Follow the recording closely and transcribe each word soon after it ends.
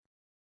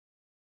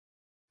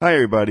Hi,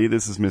 everybody.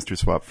 This is Mr.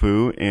 Swap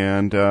Fu,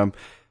 and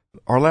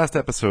our last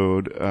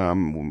episode,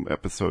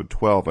 episode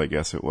 12, I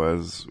guess it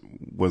was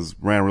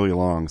ran really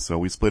long, so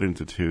we split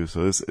into two.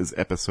 So this is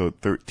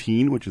episode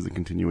 13, which is a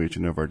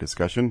continuation of our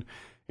discussion,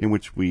 in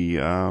which we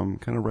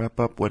kind of wrap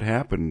up what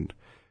happened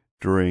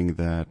during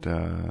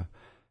that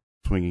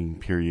swinging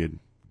period.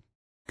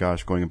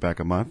 Gosh, going back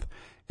a month,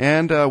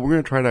 and we're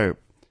going to try to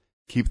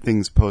keep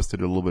things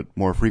posted a little bit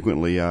more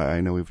frequently.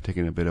 I know we've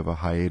taken a bit of a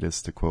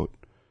hiatus, to quote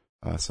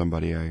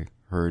somebody I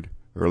heard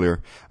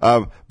earlier.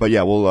 But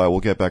yeah, we'll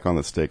get back on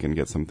the stick and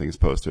get some things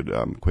posted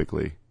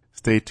quickly.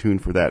 Stay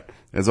tuned for that.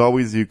 As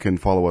always, you can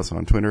follow us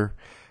on Twitter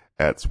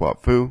at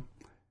SwapFu,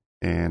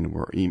 and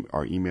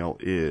our email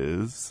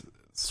is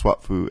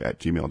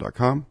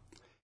swapfu@gmail.com.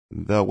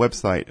 The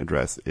website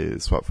address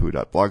is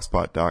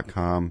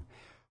swapfu.blogspot.com,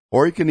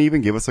 or you can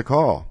even give us a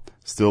call.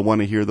 Still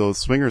want to hear those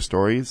swinger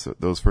stories,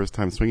 those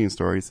first-time swinging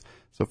stories,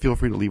 so feel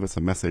free to leave us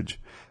a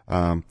message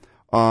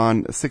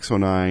on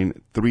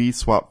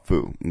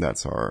 609-3-SWAP-FU.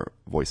 That's our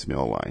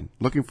voicemail line.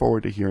 Looking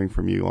forward to hearing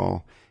from you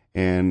all.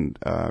 And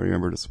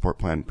remember to support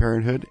Planned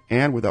Parenthood.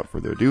 And without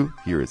further ado,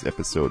 here is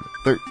episode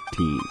 13.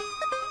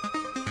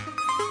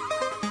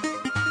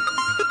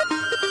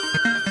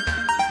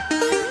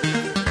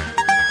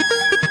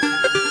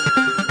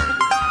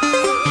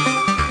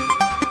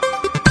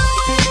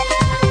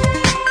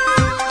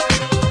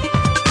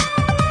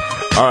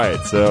 All right,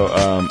 so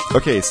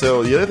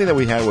so the other thing that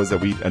we had was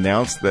that we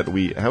announced that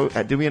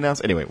did we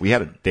announce? Anyway, we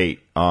had a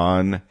date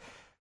on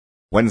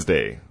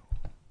Wednesday.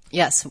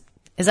 Yes.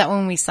 Is that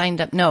when we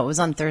signed up? No, it was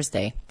on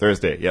Thursday.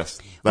 Thursday, yes.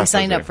 We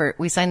signed up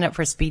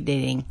for speed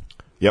dating.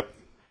 Yep.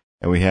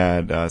 And we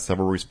had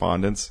several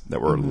respondents that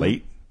were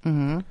late.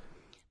 Mm-hmm.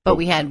 But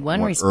we had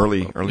one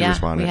early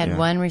respondent. We had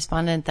one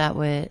respondent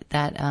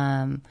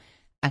that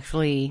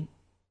actually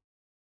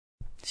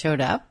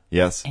showed up.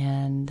 Yes.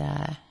 And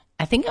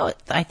I think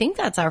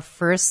that's our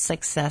first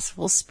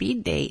successful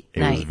speed date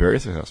night. It was very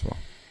successful.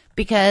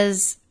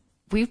 Because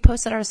we've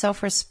posted ourselves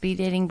for speed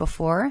dating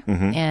before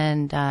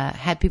and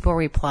had people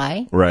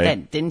reply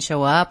that didn't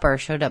show up or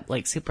showed up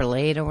like super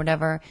late or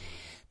whatever.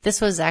 This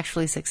was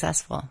actually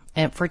successful,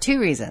 and for two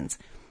reasons.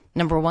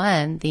 Number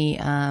one, the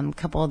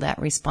couple that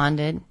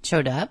responded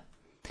showed up.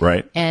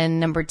 Right. And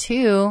number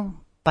two,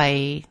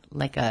 by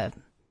like a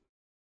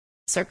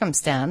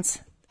circumstance,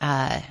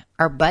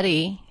 our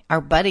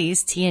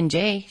buddies T and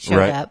J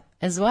showed up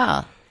as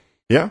well.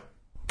 Yeah,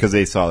 because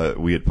they saw that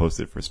we had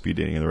posted for speed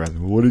dating, and the rest,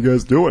 what are you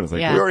guys doing? It's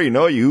like, we already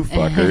know you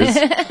fuckers.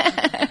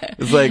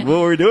 It's like, what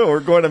we're doing, we're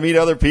going to meet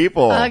other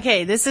people.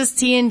 Okay, this is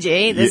T and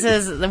J. This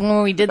is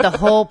when we did the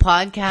whole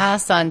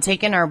podcast on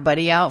taking our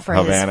buddy out for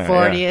Havana,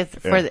 his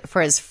 40th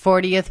for his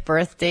 40th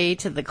birthday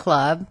to the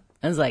club.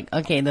 I was like,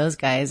 okay, those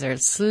guys are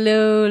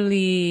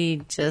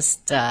slowly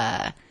just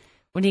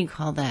what do you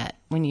call that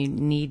when you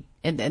need?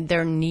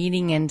 They're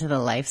kneading into the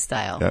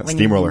lifestyle. Yeah,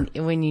 steamroller.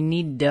 When you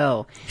need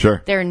dough.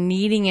 Sure. They're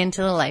kneading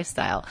into the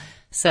lifestyle.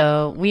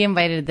 So we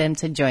invited them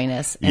to join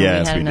us. And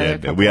yes, we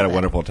did. We had a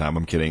wonderful time.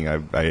 I'm kidding.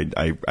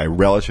 I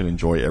relish and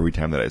enjoy every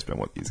time that I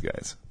spend with these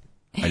guys.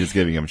 I'm just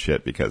giving them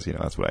shit because,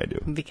 that's what I do.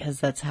 Because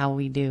that's how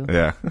we do.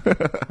 Yeah.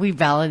 We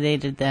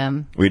validated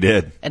them. We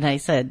did. And I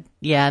said,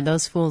 yeah,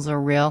 those fools are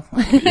real.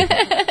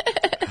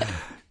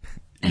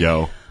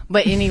 Yo.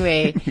 But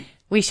anyway,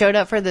 we showed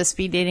up for the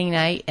speed dating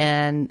night,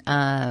 and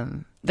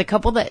the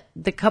couple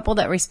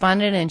that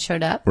responded and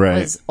showed up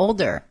was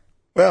older.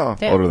 Well,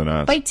 older than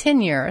us. By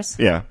 10 years.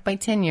 Yeah. By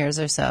 10 years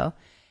or so.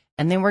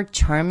 And they were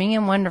charming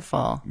and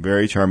wonderful.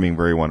 Very charming,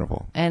 very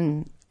wonderful.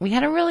 And we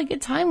had a really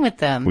good time with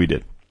them. We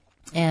did.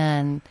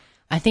 And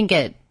I think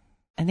it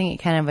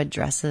kind of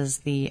addresses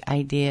the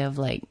idea of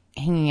like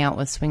hanging out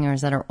with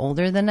swingers that are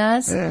older than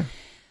us. Yeah.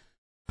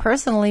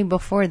 Personally,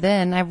 before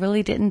then, I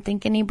really didn't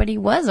think anybody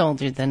was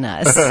older than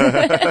us.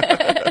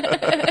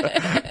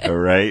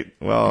 Right.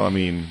 Well, I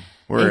mean,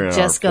 we're in our 40s. It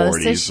just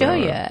goes to show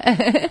you.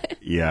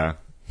 Yeah.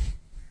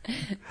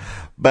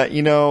 But,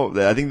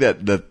 I think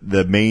that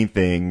the main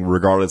thing,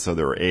 regardless of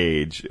their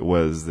age,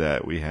 was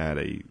that we had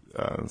a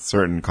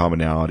certain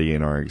commonality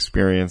in our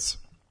experience,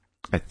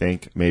 I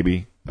think,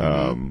 maybe.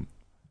 I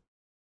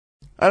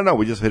don't know.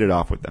 We just hit it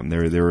off with them.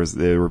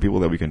 There were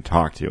people that we can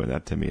talk to, and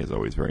that to me is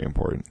always very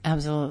important.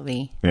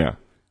 Absolutely. Yeah.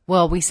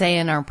 Well, we say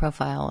in our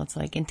profile, it's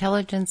like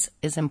intelligence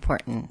is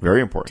important.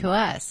 Very important. To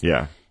us.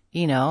 Yeah.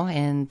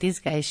 And these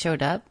guys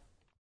showed up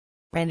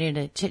ready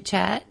to chit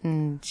chat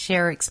and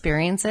share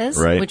experiences,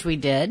 which we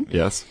did.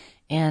 Yes.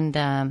 And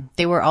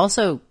they were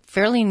also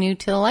fairly new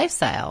to the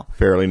lifestyle.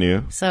 Fairly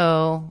new.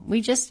 So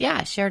we just,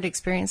 shared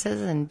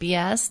experiences and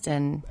BS'd.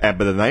 But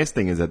the nice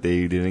thing is that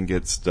they didn't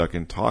get stuck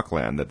in talk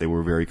land, that they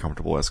were very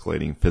comfortable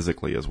escalating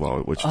physically as well,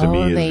 which to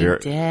me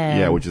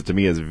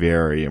is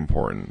very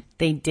important.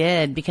 They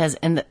did, because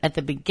at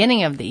the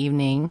beginning of the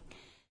evening,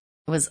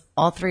 it was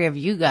all three of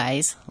you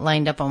guys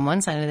lined up on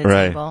one side of the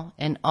table,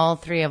 and all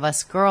three of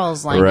us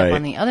girls lined up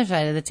on the other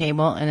side of the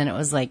table, and then it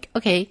was like,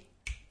 okay,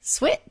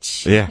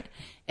 switch. Yeah.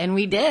 And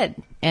we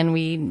did. And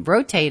we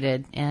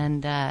rotated.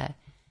 And,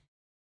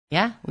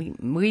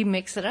 we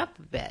mix it up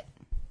a bit.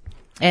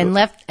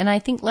 And I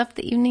think left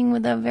the evening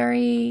with a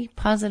very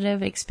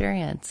positive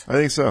experience. I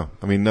think so.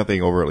 I mean,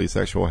 nothing overtly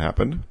sexual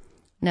happened.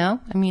 No,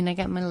 I mean, I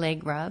got my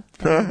leg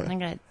rubbed. I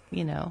got,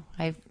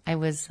 I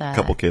was a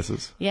couple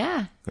kisses.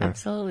 Yeah,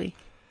 absolutely.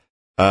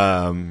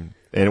 And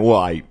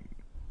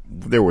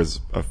there was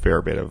a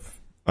fair bit of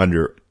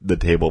under the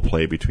table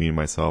play between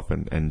myself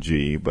and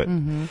G, but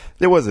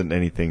there wasn't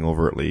anything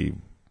overtly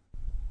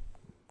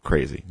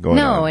crazy going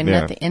on.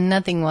 No, and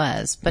nothing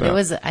was. But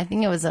I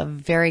think it was a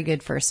very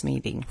good first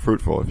meeting.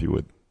 Fruitful, if you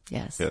would.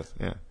 Yes. Yes,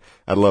 yeah.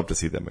 I'd love to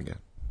see them again.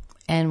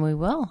 And we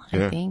will,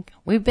 I think.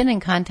 We've been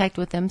in contact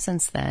with them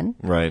since then.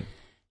 Right.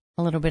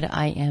 A little bit of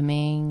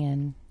IMing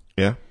and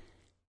yeah.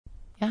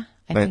 Yeah.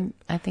 I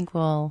think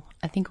we'll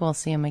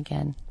see them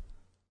again.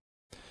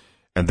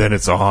 And then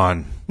it's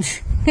on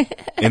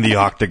in the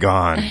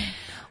octagon.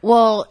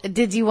 Well,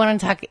 did you want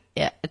to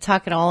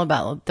talk at all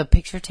about the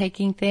picture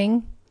taking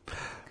thing?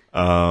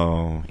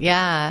 Oh.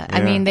 Yeah.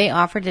 I mean, they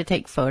offered to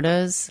take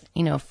photos,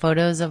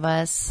 photos of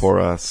us.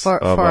 For our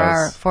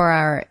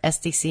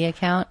SDC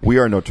account. We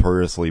are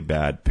notoriously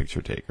bad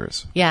picture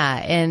takers. Yeah.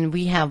 And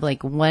we have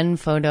like one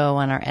photo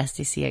on our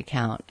SDC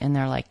account and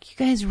they're like, you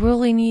guys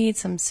really need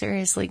some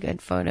seriously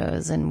good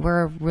photos. And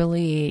we're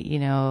really,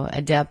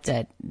 adept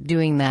at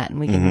doing that and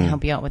we can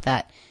help you out with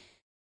that.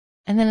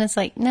 And then it's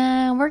like,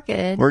 nah, we're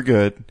good. We're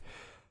good.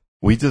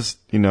 We just,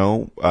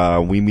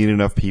 we meet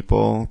enough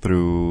people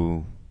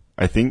through,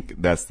 I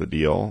think that's the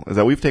deal, is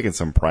that we've taken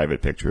some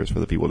private pictures for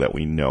the people that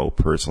we know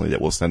personally that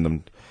we'll send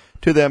them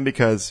to them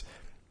because,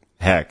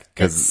 heck,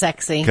 it's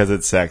sexy. Because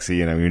it's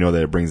sexy and we know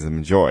that it brings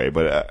them joy.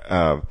 But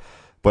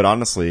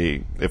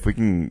honestly, if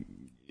people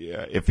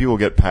if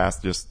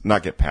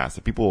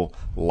people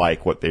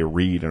like what they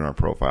read in our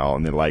profile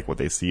and they like what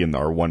they see in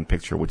our one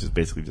picture, which is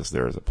basically just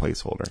there as a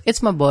placeholder.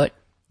 It's my butt.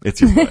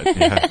 It's your butt.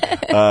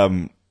 Yeah.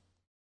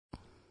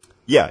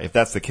 Yeah, if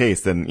that's the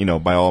case, then,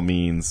 by all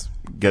means,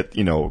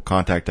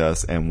 contact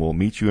us and we'll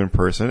meet you in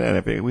person. And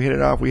if we hit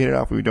it off, we hit it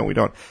off. If we don't, we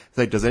don't. It's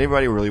like, does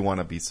anybody really want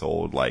to be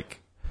sold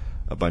like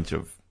a bunch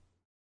of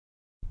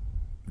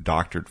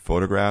doctored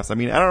photographs? I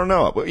mean, I don't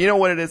know. But you know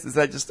what it is? Is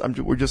that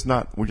we're just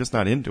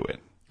not into it.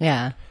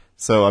 Yeah.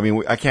 So, I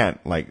mean, I can't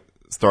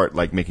start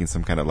making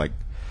some kind of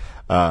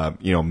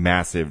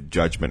massive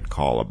judgment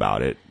call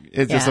about it.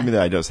 It's just something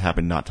that I just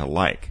happen not to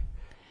like.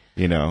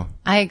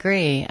 I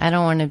agree. I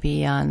don't want to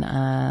be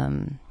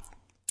on,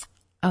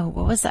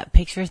 what was that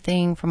picture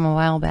thing from a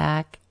while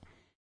back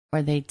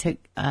where they took,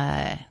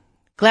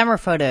 glamour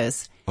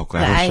photos. Oh,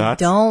 glamour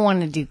shots? I don't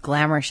want to do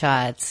glamour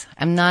shots.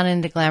 I'm not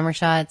into glamour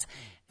shots.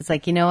 It's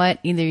like, you know what?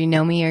 Either you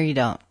know me or you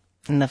don't.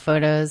 And the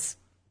photos,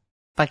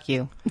 fuck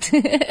you.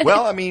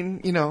 Well, I mean,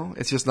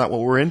 it's just not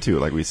what we're into,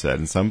 like we said.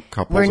 And some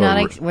couples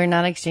we're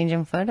not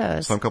exchanging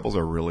photos. Some couples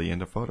are really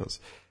into photos.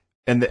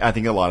 And I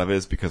think a lot of it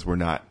is because we're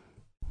not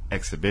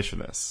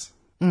exhibitionists,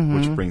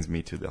 which brings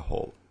me to the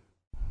whole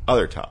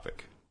other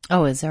topic.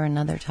 Oh, is there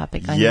another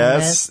topic on your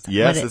list?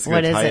 Yes, it's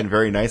going to tie in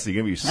very nicely.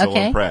 You're going to be so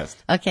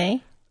impressed.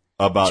 Okay.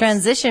 About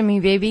transition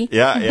me, baby.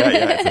 Yeah.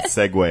 It's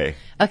a segue.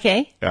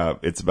 Okay.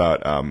 It's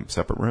about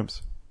separate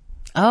rooms.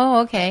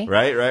 Oh, okay.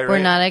 Right. We're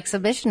not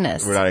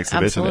exhibitionists. We're not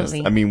exhibitionists.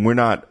 Absolutely. I mean, we're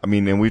not. I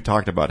mean, and we've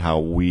talked about how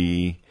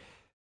we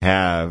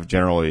have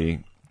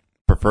generally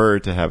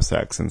preferred to have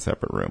sex in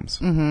separate rooms.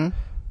 Mm-hmm.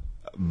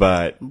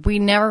 But we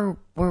never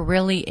were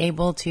really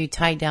able to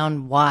tie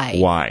down why.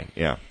 Why,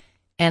 yeah.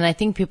 And I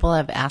think people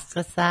have asked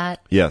us that.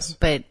 Yes.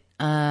 But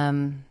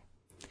I've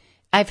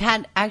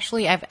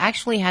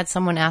actually had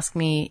someone ask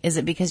me, is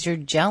it because you're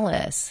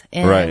jealous?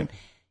 And, right.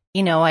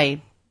 I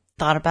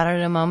thought about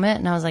it a moment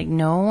and I was like,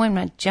 no, I'm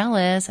not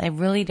jealous. I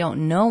really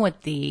don't know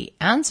what the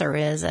answer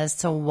is as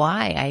to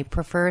why I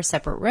prefer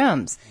separate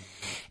rooms.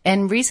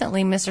 And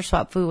recently, Mr.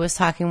 Swap Fu was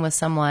talking with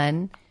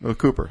someone. With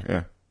Cooper,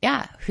 yeah.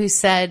 Yeah, who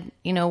said,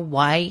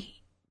 why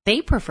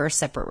they prefer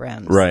separate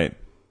rooms. Right.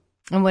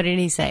 And what did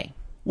he say?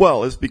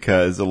 Well, it's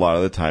because a lot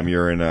of the time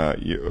you're in a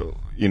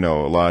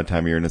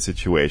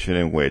situation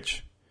in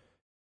which,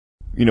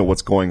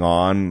 what's going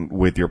on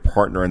with your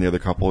partner and the other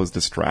couple is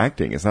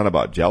distracting. It's not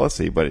about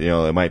jealousy, but,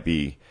 it might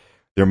be,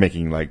 they're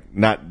making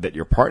not that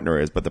your partner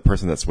is, but the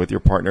person that's with your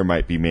partner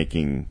might be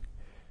making,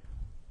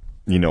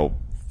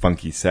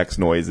 funky sex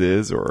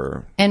noises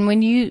or. And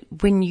when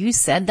you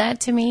said that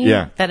to me,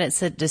 that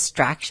it's a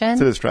distraction. It's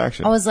a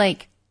distraction. I was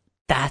like,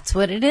 that's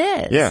what it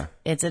is. Yeah.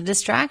 It's a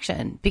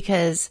distraction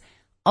because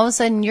all of a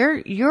sudden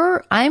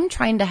I'm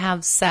trying to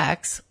have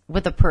sex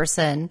with a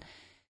person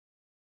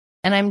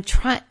and I'm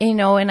trying,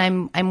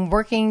 and I'm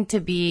working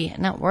to be,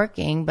 not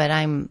working, but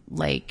I'm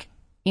like,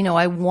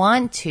 I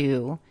want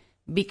to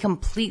be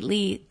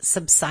completely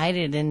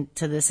subsided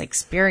into this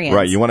experience.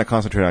 Right. You want to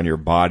concentrate on your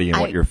body and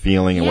what you're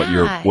feeling and what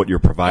you're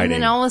providing.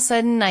 And then all of a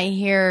sudden I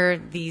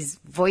hear these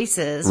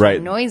voices or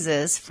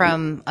noises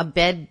from a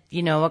bed,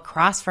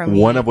 across from me.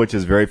 One of which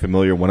is very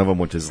familiar, one of them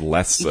which is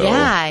less so.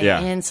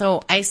 Yeah. And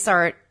so I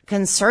start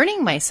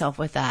concerning myself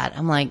with that.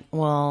 I'm like,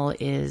 well,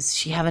 is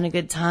she having a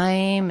good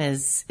time?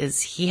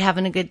 Is he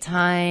having a good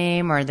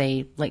time? Are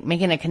they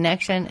making a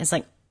connection? It's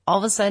like all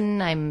of a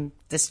sudden I'm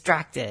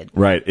distracted.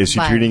 Right. Is she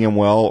treating him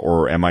well,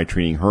 or am I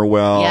treating her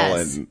well?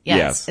 Yes. And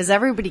yes. Is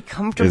everybody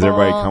comfortable? Is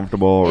everybody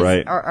comfortable?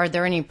 Right. Are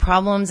there any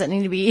problems that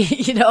need to be,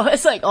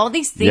 it's like all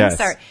these things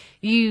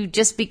you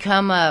just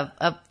become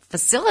a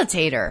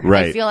facilitator.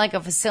 Right. I feel like a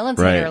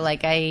facilitator.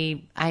 Right. Like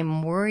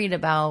I'm worried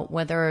about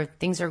whether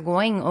things are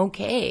going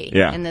okay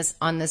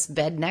on this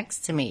bed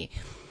next to me.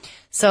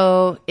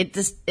 So it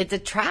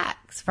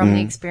detracts from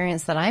the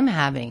experience that I'm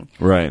having.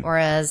 Right.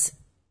 Whereas,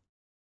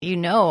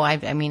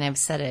 I've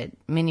said it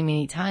many,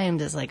 many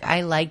times. It's like,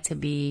 I like to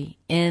be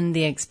in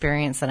the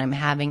experience that I'm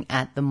having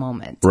at the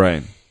moment.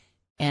 Right.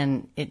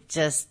 And it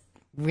just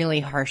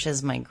really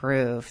harshes my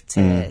groove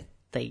to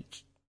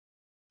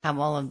have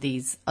all of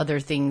these other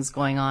things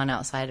going on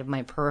outside of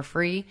my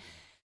periphery.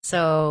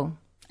 So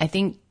I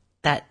think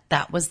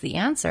that was the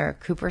answer.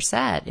 Cooper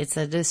said it's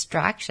a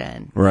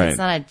distraction. Right. It's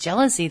not a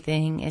jealousy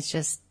thing. It's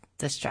just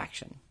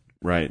distraction.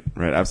 Right.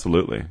 Right.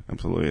 Absolutely.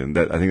 Absolutely. And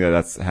I think that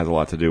has a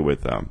lot to do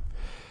with, at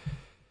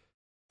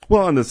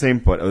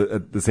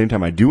the same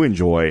time, I do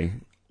enjoy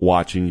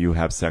watching you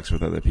have sex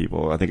with other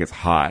people. I think it's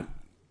hot.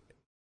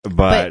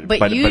 But I'm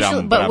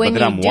watching, but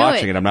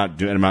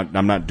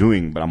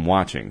I'm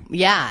watching.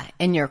 Yeah,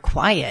 and you're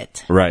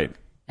quiet. Right.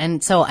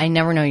 And so I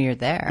never know you're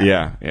there.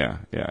 Yeah.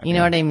 You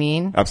know what I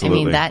mean?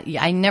 Absolutely.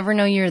 I never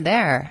know you're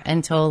there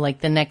until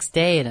like the next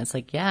day, and it's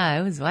like, yeah,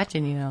 I was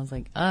watching you, and I was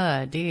like,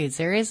 dude,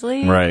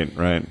 seriously?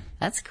 Right.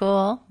 That's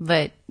cool,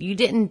 but you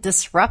didn't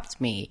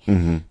disrupt me.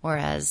 Mm-hmm.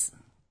 Whereas,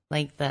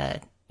 like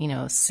the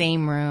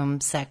same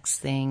room sex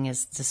thing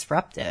is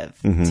disruptive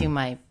to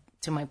my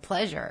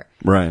pleasure.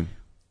 Right.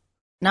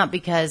 Not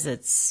because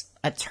it's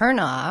a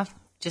turnoff,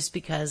 just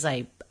because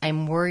I'm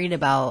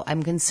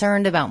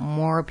concerned about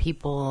more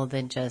people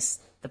than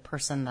just the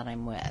person that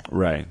I'm with.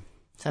 Right.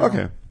 So,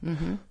 okay.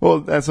 Mm-hmm. Well,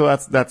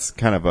 that's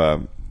kind of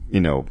a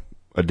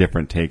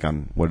different take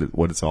on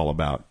what it's all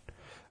about.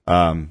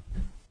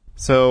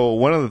 So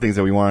one of the things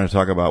that we wanted to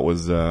talk about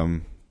was,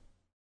 go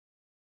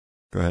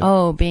ahead.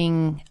 Oh,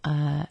 being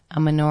a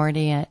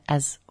minority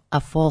as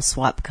a full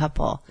swap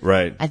couple.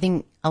 Right. I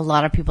think a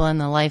lot of people in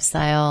the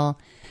lifestyle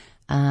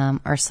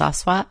are soft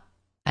swap.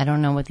 I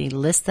don't know what they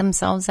list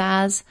themselves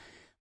as,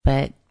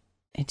 but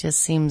it just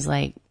seems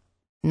like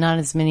not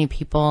as many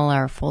people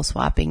are full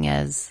swapping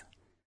as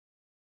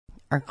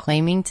are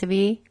claiming to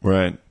be.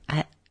 Right.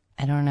 I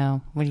don't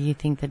know. What do you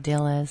think the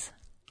deal is?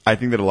 I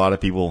think that a lot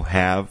of people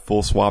have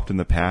full swapped in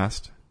the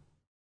past,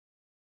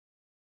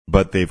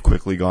 but they've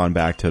quickly gone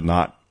back to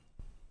not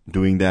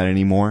doing that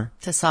anymore.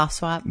 To soft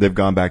swap? They've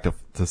gone back to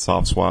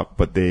soft swap,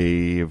 but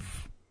they've,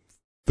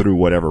 through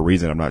whatever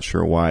reason, I'm not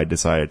sure why,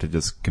 decided to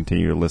just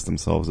continue to list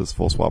themselves as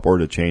full swap or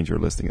to change their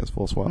listing as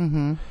full swap.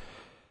 Mm-hmm.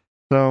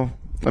 So,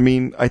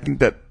 I think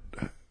that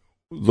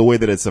the way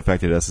that it's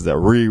affected us is that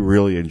we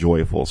really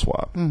enjoy full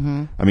swap.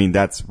 Mm-hmm.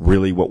 That's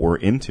really what we're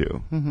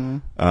into. Mm-hmm.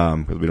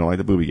 Because we don't like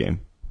the booby game.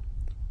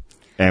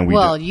 And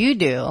you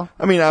do.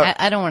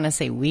 I don't want to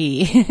say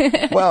we.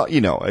 Well,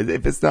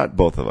 if it's not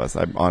both of us,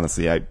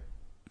 anyway.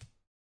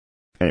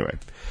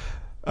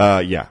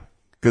 Yeah.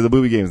 Because the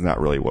booby game is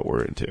not really what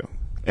we're into.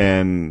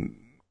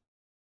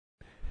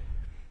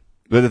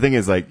 But the thing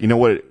is,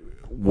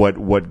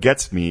 what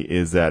gets me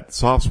is that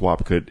soft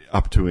swap could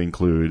up to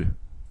include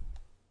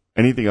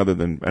anything other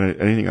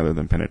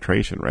than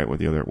penetration, right? With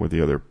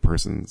the other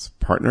person's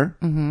partner.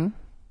 Mm-hmm.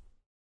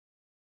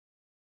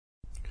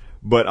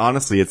 But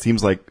honestly, it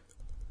seems like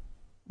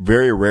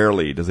very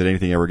rarely does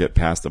anything ever get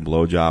past a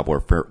blowjob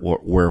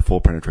where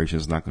full penetration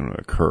is not going to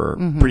occur.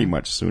 Mm-hmm. Pretty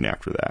much soon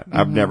after that.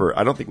 Mm-hmm.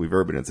 I don't think we've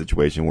ever been in a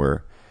situation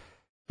where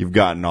you've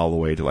gotten all the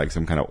way to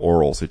some kind of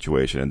oral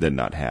situation and then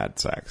not had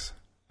sex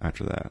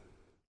after that.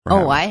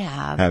 I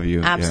have. Have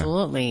you?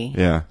 Absolutely.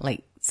 Yeah.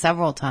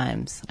 Several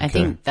times. Okay.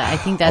 I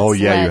think that's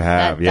you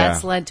have.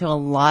 That's led to a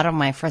lot of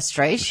my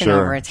frustration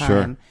over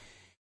time. Sure.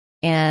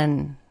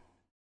 And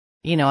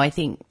I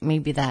think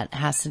maybe that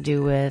has to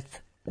do with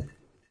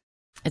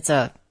it's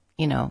a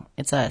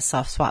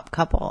soft swap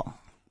couple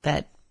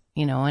that,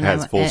 and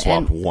has full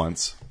swapped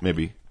once,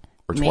 maybe,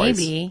 or twice.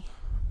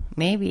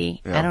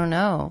 Maybe. Yeah. I don't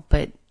know,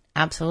 but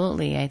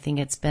absolutely, I think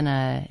it's been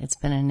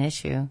an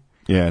issue.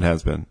 Yeah, it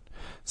has been.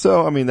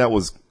 So,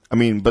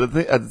 but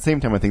at the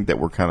same time, I think that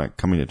we're kind of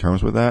coming to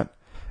terms with that.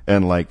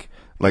 And like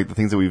the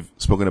things that we've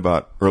spoken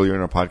about earlier in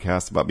our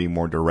podcast about being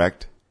more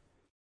direct.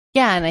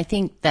 Yeah. And I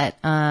think that,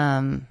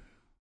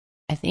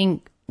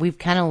 we've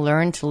kind of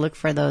learned to look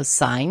for those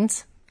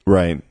signs.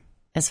 Right.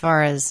 As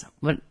far as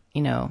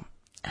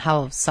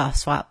how soft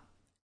swap,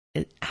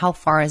 how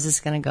far is this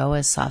going to go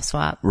as soft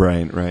swap?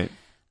 Right.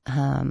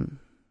 In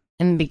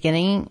the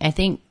beginning, I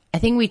think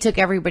we took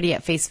everybody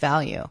at face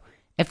value.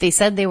 If they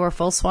said they were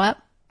full swap,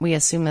 we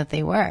assumed that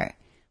they were,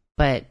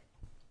 but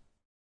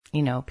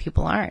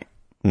people aren't.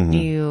 Mm-hmm.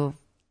 You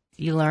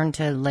learn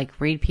to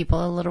read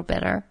people a little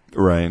better.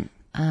 Right.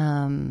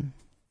 And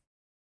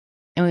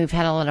we've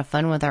had a lot of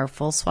fun with our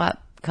full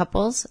swap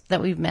couples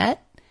that we've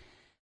met,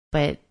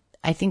 but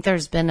I think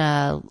there's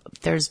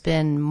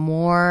been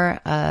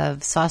more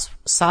of soft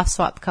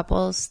swap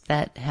couples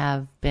that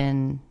have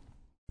been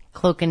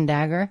cloak and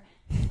dagger,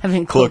 have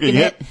been cloaking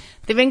it.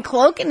 They've been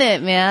cloaking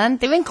it, man.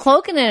 They've been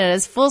cloaking it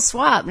as full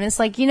swap. And it's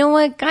like, you know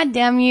what? God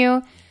damn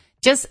you.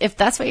 Just, if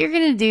that's what you're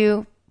going to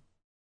do,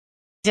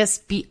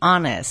 just be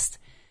honest.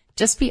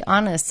 Just be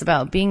honest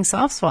about being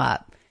soft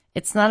swap.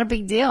 It's not a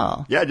big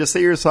deal. Yeah, just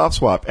say you're a soft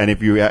swap. And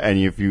if you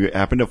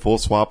happen to full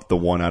swap the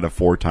 1 out of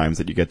 4 times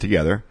that you get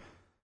together,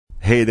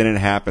 hey, then it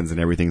happens and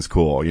everything's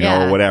cool, you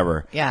know, or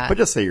whatever. Yeah. But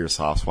just say you're a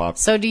soft swap.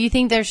 So do you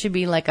think there should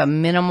be like the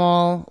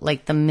minimal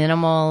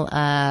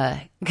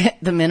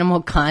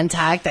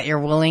contact that you're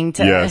willing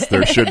to? Yes,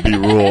 there should be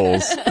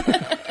rules.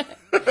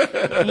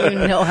 You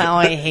know how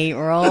I hate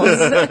rules.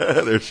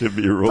 There should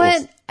be rules.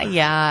 But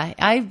yeah,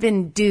 I've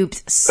been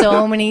duped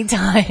so many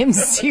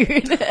times,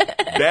 dude.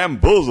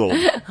 Bamboozled.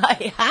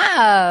 I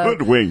have.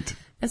 Hoodwinked.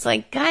 It's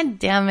like, God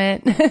damn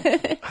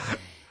it.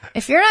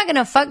 If you're not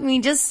gonna fuck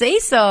me, just say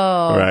so.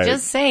 Right.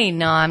 Just say,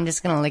 no, I'm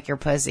just gonna lick your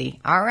pussy.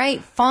 All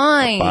right,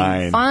 fine.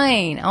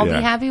 I'll be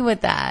happy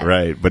with that.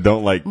 Right, but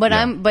don't like. But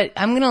I'm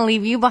gonna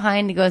leave you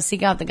behind to go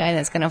seek out the guy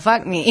that's gonna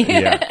fuck me.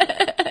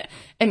 Yeah.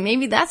 And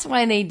maybe that's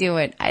why they do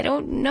it. I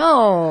don't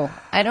know.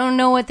 I don't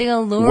know what the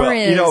allure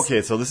is. You know,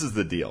 okay, so this is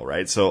the deal,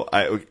 right? So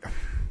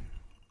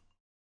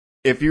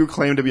if you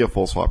claim to be a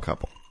full swap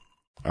couple,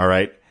 all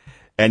right,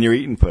 and you're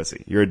eating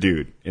pussy, you're a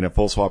dude in a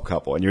full swap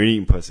couple, and you're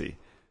eating pussy.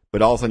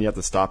 But all of a sudden you have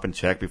to stop and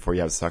check before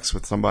you have sex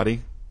with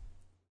somebody,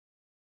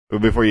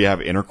 before you have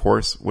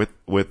intercourse with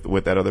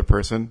that other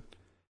person.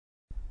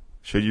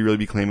 Should you really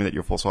be claiming that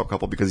you're a full swap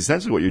couple? Because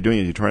essentially what you're doing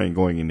is you're trying to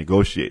go and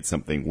negotiate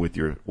something with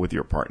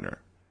your partner,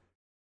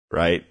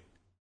 right?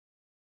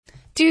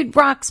 Dude,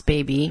 rocks,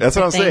 baby. That's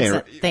what I'm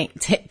saying.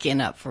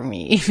 Taking up for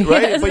me,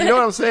 right? But you know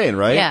what I'm saying,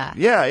 right?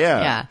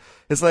 Yeah.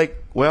 It's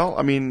like, well,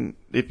 I mean,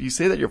 if you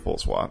say that you're full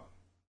swap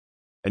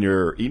and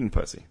you're eating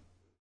pussy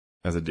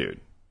as a dude.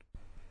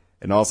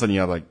 And all of a sudden,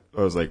 I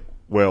was like,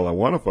 well, I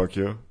want to fuck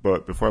you,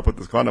 but before I put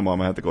this condom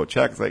on, I have to go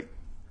check. It's like,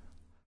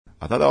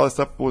 I thought all this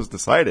stuff was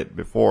decided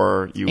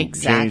before you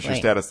changed your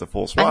status to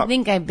full swap. I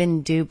think I've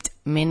been duped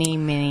many,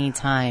 many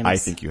times. I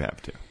think you have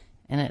to.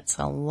 And it's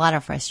a lot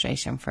of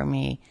frustration for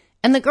me.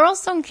 And the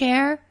girls don't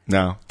care.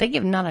 No. They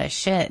give not a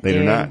shit, They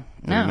dude. do not.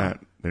 No.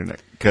 They're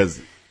not. Because,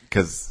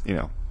 you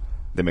know,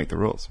 they make the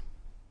rules.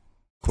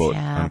 Quote,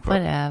 yeah,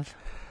 unquote. whatever.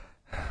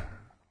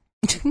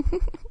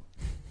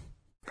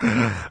 All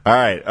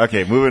right.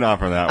 Okay. Moving on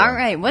from that one. All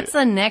right. What's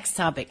the next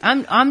topic?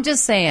 I'm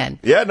just saying.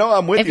 Yeah. No,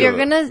 I'm with you.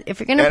 If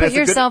you're gonna put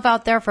yourself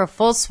out there for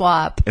full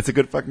swap, it's a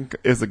good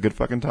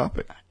fucking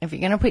topic. If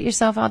you're gonna put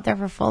yourself out there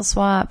for full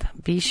swap,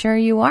 be sure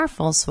you are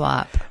full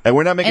swap. And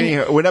we're not making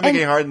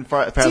hard and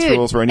fast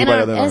rules for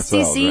anybody other than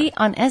ourselves. Right?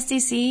 On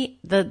SDC,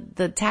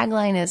 the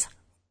tagline is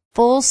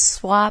full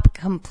swap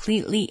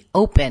completely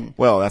open.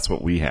 Well, that's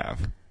what we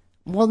have.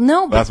 Well,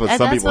 no, but that's what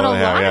a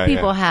lot of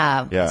people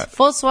have. Yeah. It's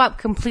full swap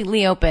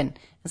completely open.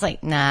 It's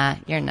like, nah,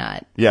 you're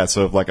not. Yeah,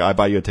 so if I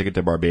buy you a ticket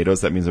to Barbados,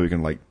 that means that we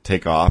can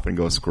take off and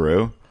go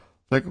screw.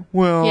 Like,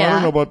 well, I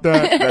don't know about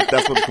that.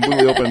 That's what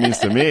completely open means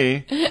to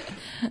me.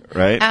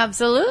 Right?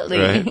 Absolutely.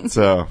 Right?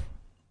 So,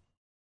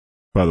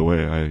 by the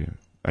way,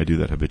 I do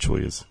that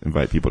habitually, is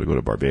invite people to go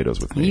to Barbados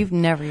with me. You've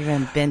never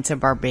even been to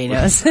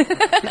Barbados.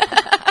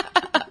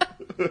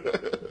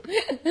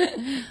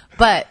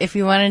 But if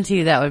you wanted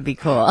to, that would be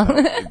cool.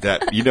 A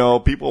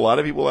lot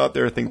of people out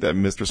there think that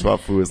Mr.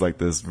 Suave Fu is like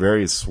this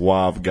very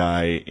suave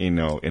guy, in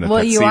a tuxedo.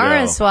 Well, you are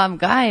a suave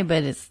guy,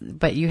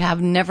 but you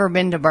have never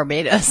been to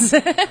Barbados.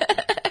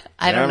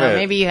 I don't know.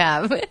 Maybe you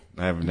have.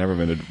 I have never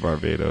been to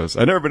Barbados.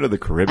 I've never been to the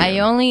Caribbean. I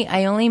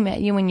only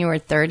met you when you were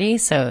 30,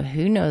 so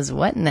who knows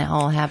what in the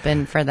hell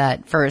happened for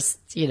that first,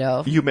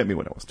 You met me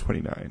when I was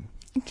 29.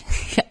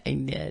 I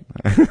did.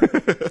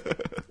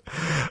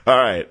 All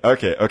right.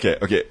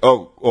 Okay.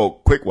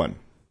 Oh, quick one.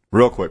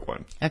 Real quick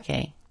one.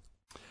 Okay.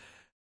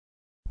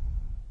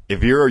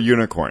 If you're a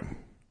unicorn.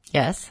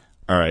 Yes.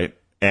 All right.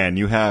 And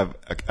you have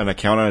an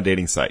account on a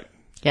dating site.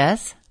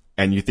 Yes.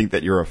 And you think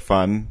that you're a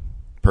fun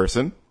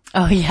person.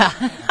 Oh, yeah.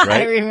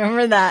 Right? I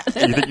remember that.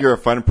 You think you're a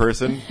fun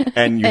person.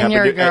 And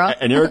you're a girl.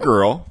 And you're a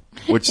girl,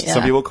 which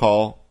some people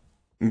call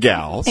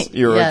gals.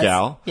 You're a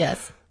gal.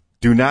 Yes.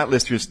 Do not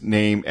list your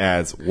name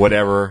as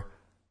whatever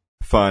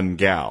fun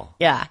gal.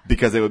 Yeah.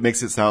 Because it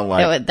makes it sound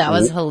like... that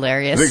was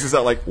hilarious. It makes it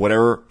sound like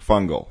whatever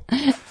fungal.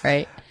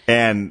 Right.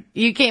 And...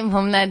 You came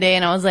home that day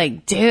and I was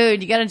like,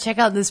 dude, you gotta check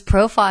out this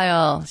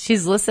profile.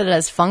 She's listed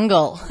as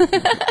fungal.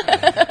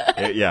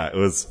 Yeah, it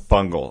was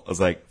fungal. I was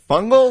like,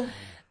 fungal?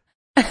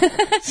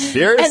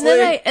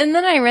 Seriously? And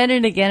then I read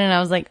it again and I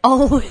was like,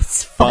 oh,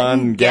 it's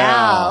fun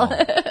gal.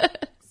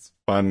 It's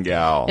fun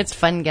gal. It's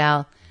fun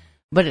gal.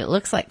 But it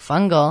looks like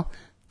fungal.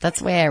 That's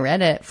the way I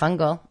read it.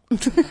 Fungal.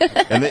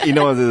 And then,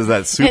 there's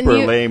that super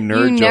lame nerd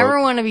joke. You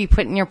never want to be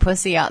putting your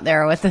pussy out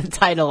there with the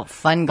title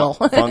fungal.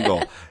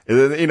 Fungal.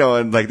 And then,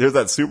 and there's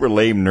that super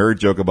lame nerd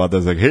joke about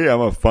this. Like, hey, I'm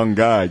a fun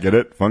guy. Get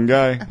it? Fun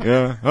guy?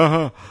 Yeah.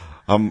 Uh-huh.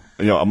 I'm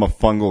a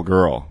fungal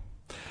girl.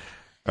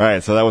 All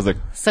right. So that was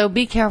So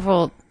be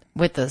careful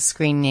with the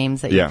screen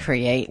names that you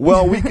create.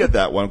 Well, we get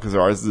that one because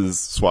ours is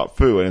Swap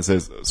Fu and it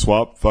says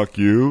swap fuck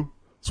you,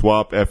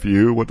 swap F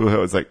you. What the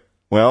hell? It's like,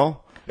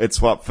 well, it's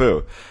Swap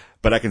Fu.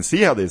 But I can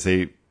see how they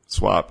say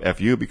swap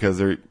FU because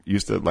they're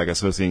used to like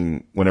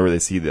associating whenever they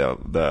see the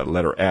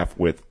letter F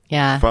with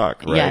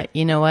fuck, right? Yeah,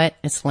 you know what?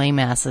 It's lame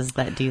asses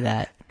that do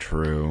that.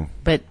 True.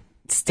 But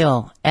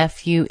still,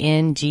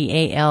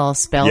 FUNGAL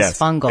spells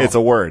fungal. It's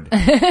a word.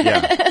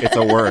 Yeah, it's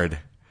a word.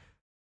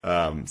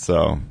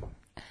 So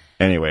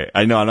anyway,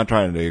 I know I'm not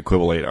trying to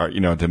equivalate or,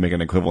 to make an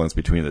equivalence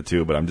between the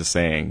two, but I'm just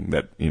saying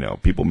that,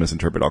 people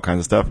misinterpret all kinds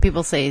of stuff.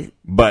 People say,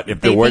 but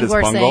if the word is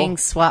fungal, we're saying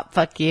swap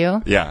fuck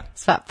you. Yeah.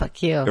 Swap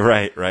fuck you.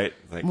 Right.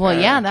 Like,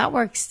 that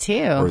works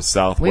too. Or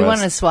Southwest. We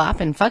want to swap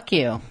and fuck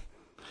you.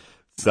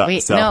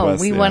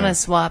 Southwest, we want to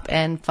swap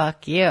and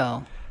fuck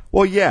you.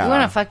 Well, yeah. We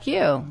want to fuck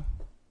you.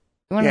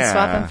 We want to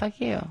swap and fuck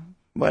you.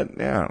 But,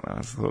 I don't know.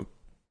 It's a little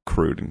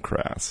crude and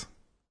crass.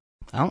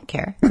 I don't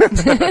care.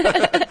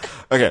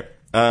 Okay.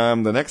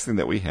 The next thing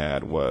that we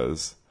had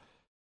was,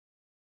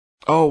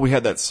 we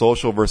had that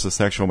social versus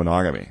sexual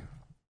monogamy.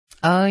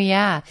 Oh,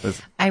 yeah.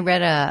 I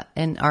read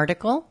an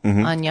article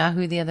on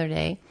Yahoo the other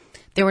day.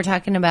 They were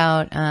talking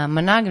about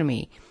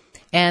monogamy.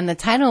 And the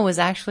title was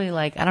actually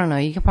like, I don't know,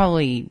 you could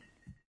probably,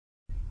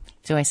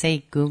 do I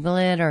say Google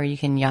it or you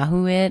can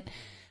Yahoo it?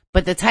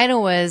 But the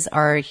title was,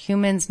 are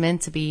humans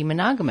meant to be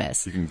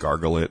monogamous? You can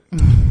gargle it.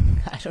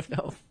 I don't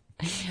know.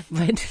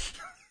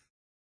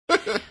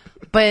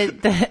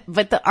 But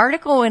the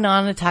article went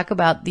on to talk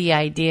about the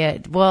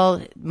idea,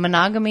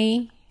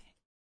 monogamy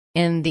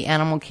in the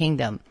animal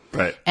kingdom.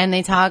 Right. And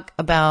they talk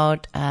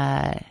about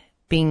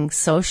being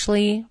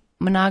socially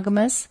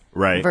monogamous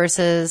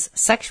versus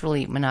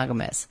sexually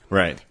monogamous.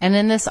 Right. And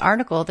in this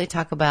article, they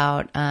talk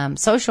about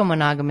social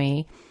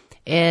monogamy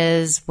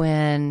is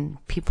when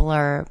people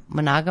are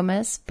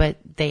monogamous, but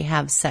they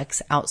have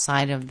sex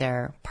outside of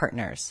their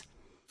partners.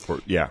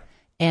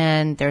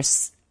 And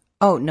there's...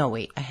 Oh, no,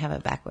 wait. I have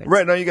it backwards.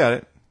 Right. No, you got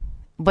it.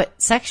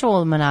 But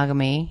sexual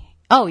monogamy...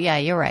 Oh, yeah,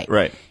 you're right.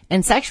 Right.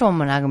 And sexual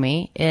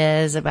monogamy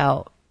is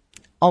about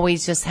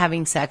always just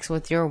having sex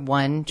with your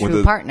one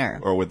true partner.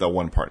 Or with the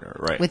one partner,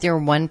 right. With your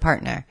one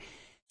partner.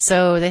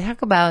 So they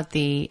talk about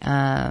the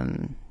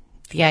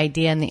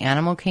idea in the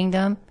animal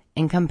kingdom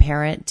and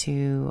compare it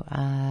to,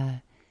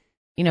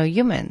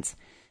 humans.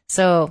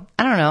 So,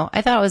 I don't know.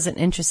 I thought it was an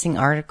interesting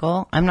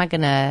article. I'm not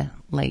going to,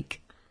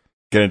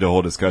 get into a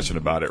whole discussion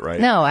about it, right?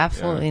 No,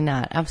 absolutely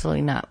not.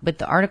 Absolutely not. But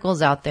the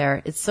article's out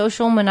there. It's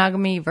social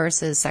monogamy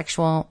versus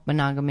sexual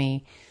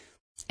monogamy.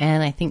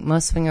 And I think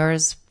most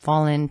swingers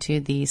fall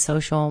into the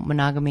social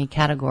monogamy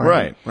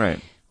category. Right.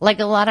 Like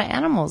a lot of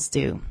animals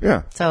do.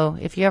 Yeah. So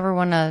if you ever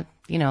want to,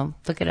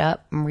 look it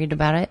up and read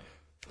about it,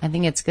 I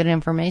think it's good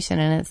information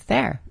and it's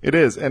there. It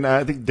is. And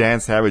I think Dan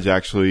Savage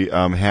actually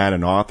had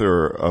an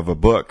author of a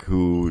book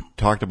who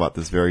talked about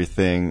this very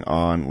thing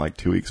on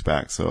 2 weeks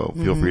back. So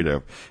feel free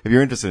to, if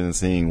you're interested in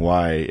seeing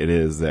why it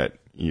is that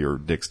your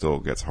dick still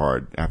gets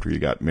hard after you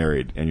got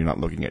married and you're not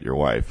looking at your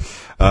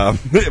wife,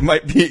 it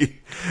might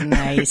be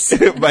nice.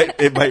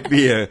 it might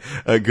be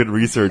a good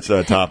research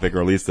topic,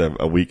 or at least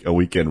a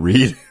weekend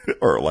read,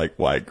 or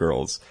why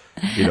girls,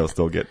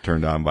 still get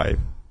turned on by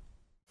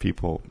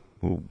people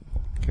who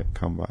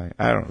come by.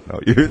 I don't know.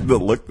 The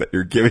look that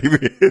you're giving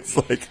me, it's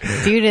like,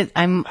 dude,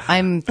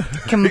 I'm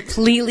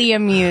completely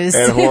amused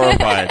and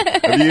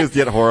horrified. Amused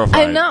yet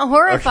horrified. I'm not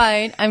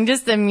horrified. Okay. I'm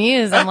just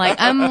amused.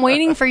 I'm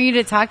waiting for you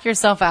to talk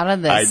yourself out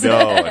of this. I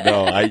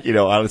know.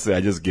 No, honestly, I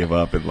just give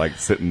up and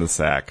sit in the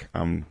sack.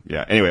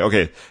 Yeah. Anyway,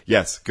 okay.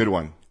 Yes, good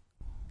one.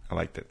 I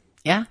liked it.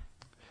 Yeah.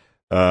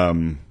 All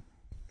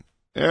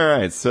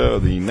right. So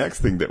the next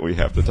thing that we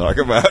have to talk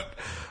about.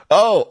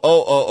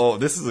 Oh,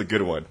 this is a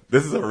good one.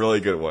 This is a really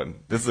good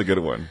one. This is a good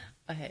one.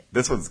 Okay.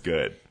 This one's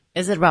good.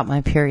 Is it about my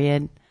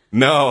period?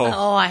 No.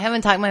 Oh, I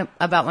haven't talked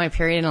about my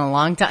period in a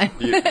long time.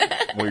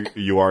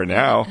 You are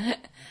now.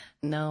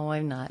 No,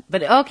 I'm not.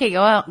 But okay,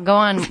 go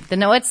on.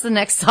 What's the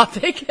next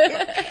topic? Is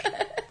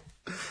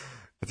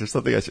there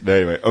something I should...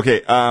 Anyway,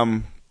 okay.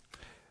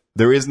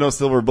 There is no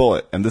silver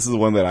bullet, and this is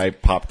one that I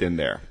popped in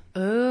there.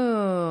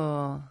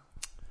 Ooh.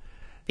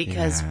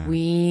 Because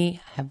we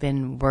have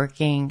been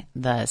working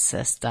the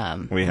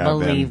system. We have,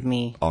 believe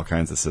me. All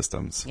kinds of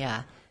systems.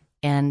 Yeah.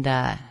 And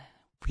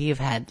we've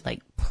had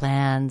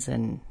plans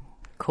and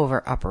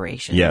covert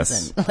operations.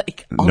 Yes.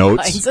 And all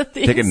kinds of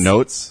things. Taking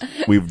notes.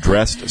 We've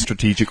dressed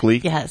strategically.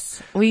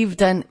 Yes. We've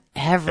done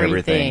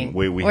everything.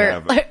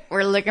 We're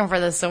looking for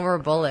the silver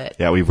bullet.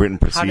 Yeah, we've written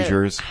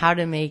procedures. How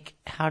to make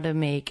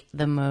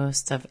the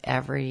most of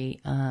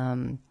every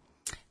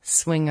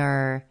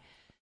swinger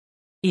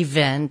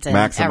event and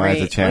maximize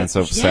the chance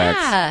of sex.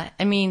 Yeah,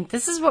 I mean,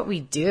 this is what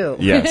we do.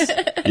 Yes,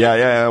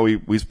 yeah.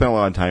 We spent a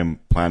lot of time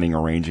planning,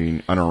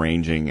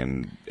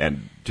 unarranging,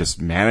 and just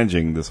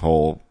managing this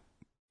whole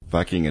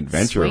fucking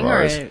adventure of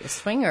ours.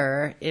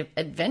 Swinger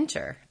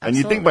adventure. Absolutely. And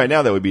you'd think by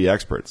now that we'd be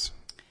experts.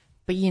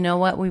 But you know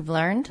what we've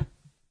learned?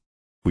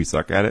 We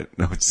suck at it.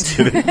 No, just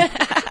kidding.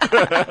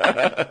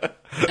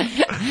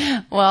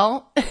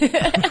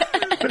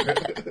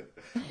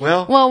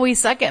 Well, we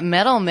suck at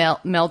metal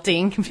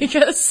melting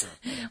because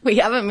we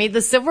haven't made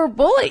the silver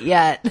bullet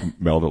yet.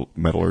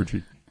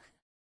 Metallurgy.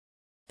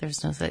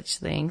 There's no such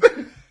thing.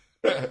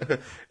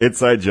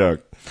 Inside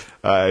joke.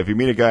 If you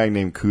meet a guy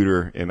named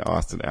Cooter in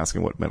Austin, ask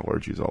him what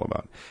metallurgy is all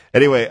about.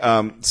 Anyway,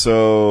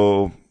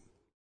 so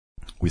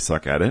we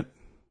suck at it.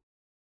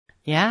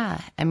 Yeah,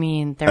 I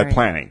mean, at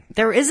planning.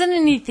 There isn't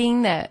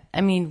anything that,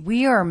 I mean,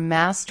 we are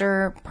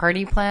master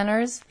party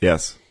planners.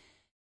 Yes.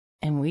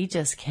 And we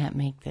just can't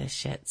make this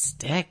shit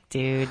stick,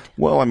 dude.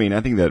 Well, I mean,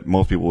 I think that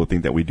most people would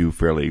think that we do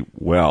fairly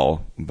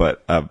well,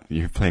 but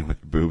you're playing with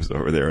your boobs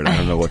over there, and I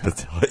don't know what to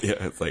tell you.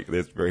 It's like,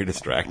 it's very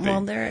distracting.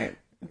 Well,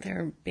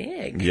 they're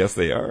big. Yes,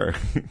 they are.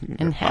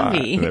 And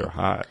heavy. They're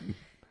hot.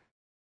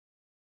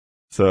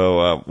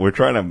 So we're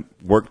trying to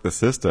work the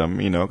system,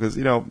 because,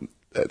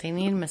 they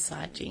need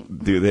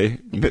massaging. Do they?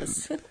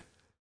 Yes.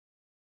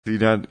 You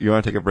want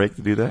to take a break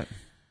to do that?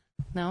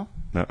 No.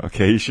 No.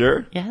 Okay, you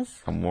sure?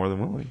 Yes. I'm more than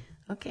willing.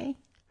 Okay.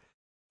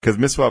 Because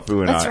Miss Swafu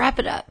and Let's wrap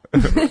it up.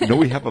 No,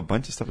 we have a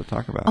bunch of stuff to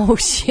talk about. Oh,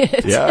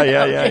 shit. Yeah.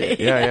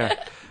 Okay.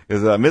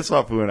 Because Miss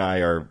Swafu and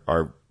I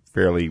are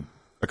fairly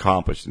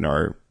accomplished in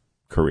our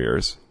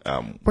careers.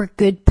 We're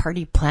good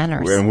party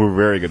planners. And we're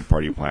very good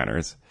party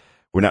planners.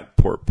 We're not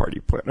poor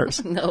party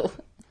planners. No.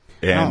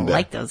 And, I don't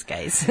like those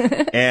guys.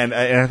 and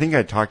I think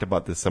I talked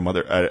about this some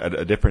other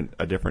a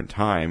different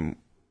time.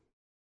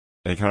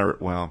 And kind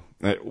of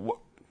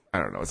I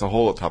don't know. It's a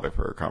whole topic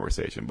for a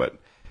conversation. But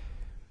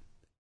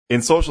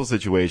in social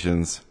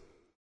situations,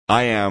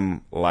 I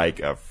am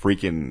like a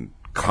freaking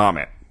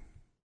comet.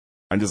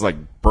 I'm just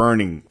like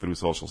burning through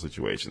social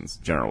situations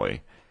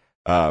generally,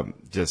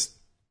 just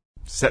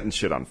setting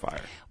shit on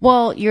fire.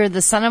 Well, you're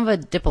the son of a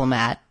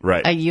diplomat,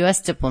 right? A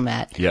U.S.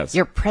 diplomat. Yes.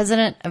 You're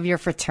president of your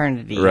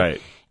fraternity,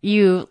 right?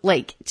 You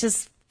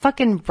just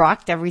fucking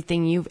rocked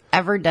everything you've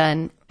ever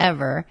done,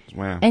 ever.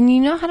 Wow. And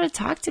you know how to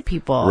talk to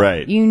people.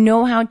 Right. You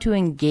know how to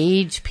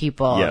engage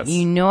people. Yes.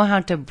 You know how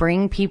to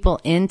bring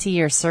people into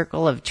your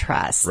circle of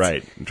trust.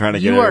 Right. I'm trying to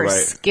get you are everybody...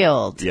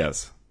 skilled.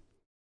 Yes.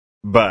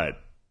 But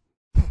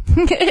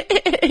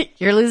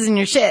you're losing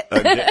your shit.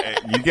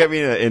 You get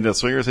me in a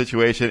swinger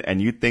situation and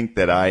you think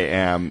that I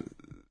am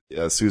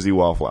Susie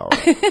Wallflower.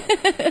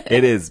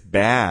 It is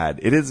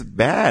bad. It is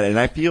bad. And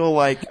I feel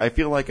like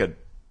a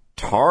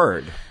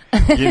tard,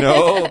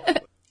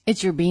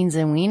 It's your beans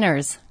and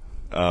wieners.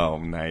 Oh,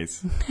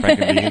 nice.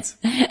 Frank and beans.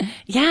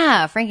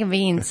 Yeah, Frank and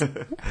beans.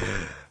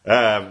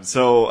 Yeah.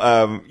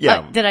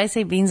 Did I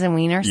say beans and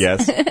wieners?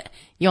 Yes.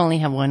 You only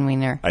have one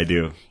wiener. I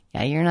do.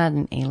 Yeah, you're not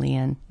an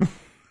alien.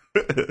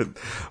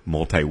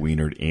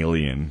 Multi-wienered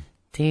alien.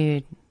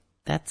 Dude,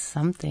 that's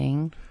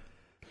something.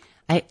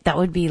 That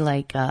would be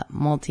like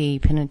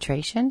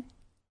multi-penetration.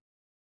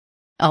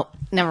 Oh,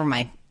 never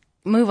mind.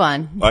 Move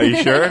on. Are you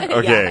sure?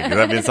 Okay. Yeah. 'Cause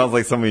I mean, it sounds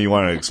like something you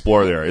want to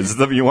explore there. Is it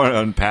something you want to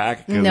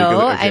unpack?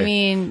 No, okay. I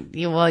mean,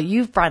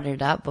 you've brought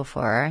it up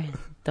before.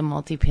 The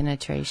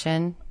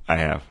multi-penetration. I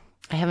have.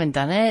 I haven't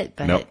done it,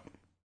 but nope.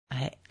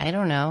 I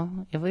don't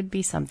know. It would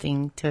be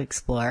something to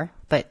explore.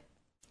 But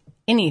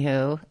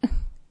anywho,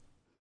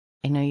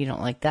 I know you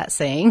don't like that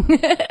saying.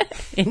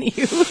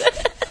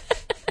 Anywho.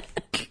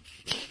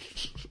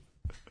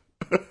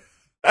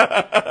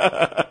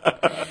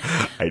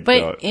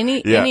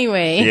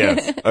 Anyway.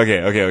 Yes.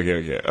 Okay.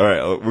 All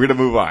right. We're going to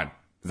move on.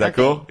 Is that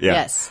cool? Yeah.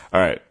 Yes. All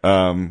right.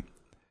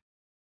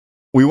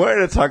 We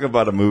wanted to talk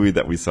about a movie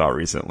that we saw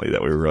recently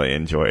that we really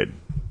enjoyed.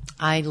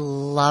 I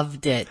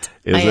loved it.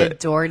 I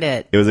adored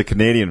it. It was a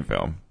Canadian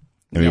film.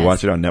 And we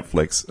watched it on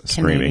Netflix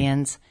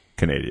streaming.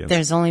 Canadians.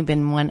 There's only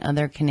been one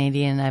other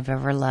Canadian I've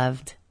ever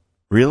loved.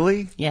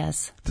 Really?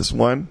 Yes. Just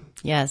one?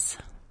 Yes.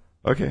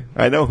 Okay.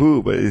 I know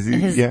who, but is he?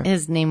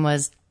 His name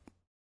was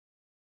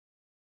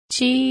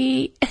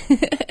G.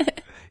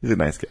 He's a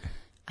nice guy.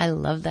 I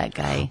love that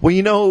guy. Well,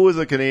 you know who was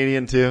a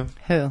Canadian too?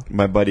 Who?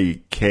 My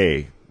buddy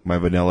Kay. My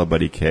vanilla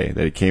buddy Kay.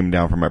 That he came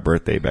down for my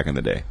birthday back in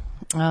the day.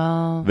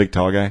 Oh. Big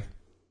tall guy?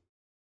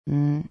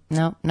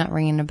 Nope, not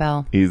ringing a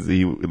bell. He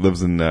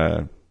lives in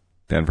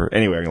Denver.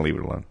 Anyway, I'm going to leave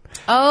it alone.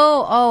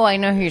 Oh, I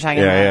know who you're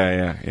talking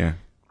about. Yeah.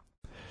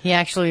 He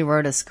actually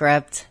wrote a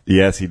script.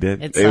 Yes, he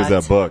did. It was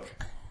a book.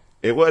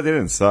 It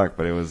didn't suck,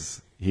 but it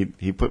was he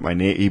put my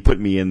name. He put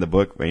me in the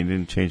book, but he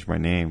didn't change my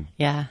name.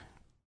 Yeah.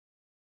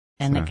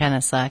 And it kind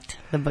of sucked.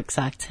 The book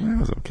sucked. It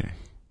was okay.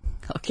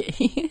 Okay.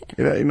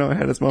 It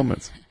had its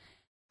moments.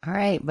 All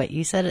right, but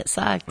you said it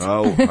sucked.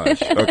 Oh,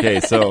 hush.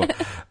 Okay, so,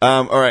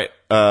 all right.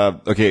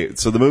 Okay,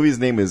 so the movie's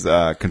name is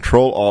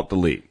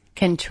Control-Alt-Delete.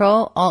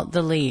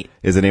 Control-Alt-Delete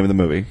is the name of the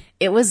movie.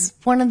 It was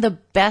one of the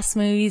best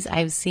movies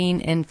I've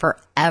seen in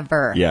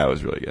forever. Yeah, it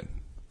was really good.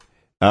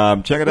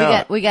 Check it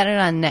out. We got it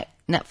on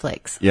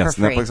Netflix. Yes,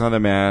 for free. Netflix on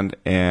demand,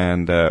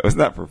 and it was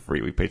not for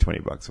free. We paid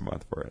 $20 a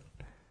month for it.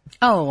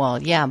 Oh,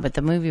 well, yeah, but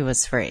the movie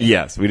was free.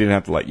 Yes, we didn't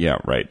have to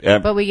right.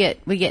 But we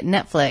get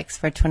Netflix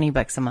for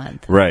 $20 a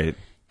month. Right.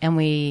 And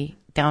we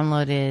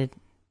downloaded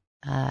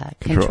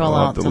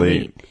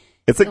Control-Alt-Delete.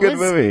 It's a good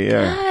movie,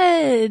 yeah.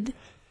 Good.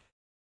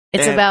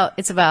 It's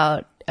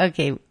about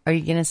okay, are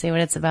you going to say what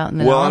it's about? And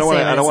then I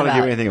don't want to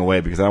give anything away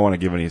because I don't want to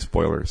give any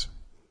spoilers.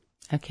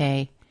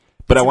 Okay.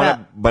 But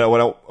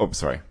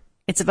sorry.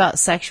 It's about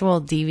sexual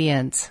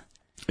deviance.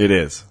 It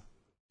is.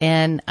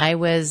 And I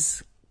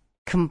was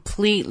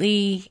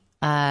completely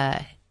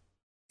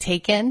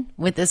taken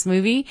with this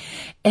movie.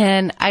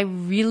 And my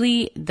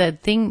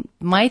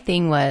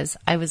thing was,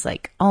 I was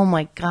like, oh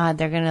my God,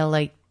 they're going to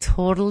like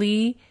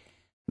totally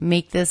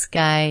make this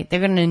guy, they're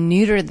going to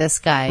neuter this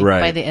guy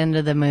by the end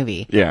of the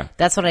movie. Yeah.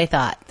 That's what I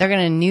thought. They're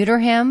going to neuter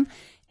him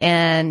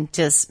and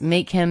just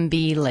make him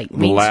be like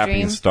mainstream. The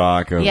laughing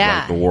stock of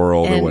like the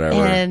world or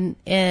whatever. And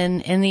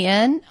in the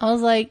end, I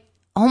was like,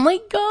 oh my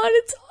God,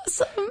 it's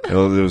awesome.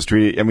 It was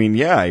treated, I mean,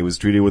 yeah, he was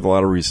treated with a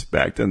lot of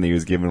respect and he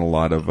was given a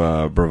lot of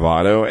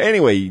bravado.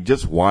 Anyway,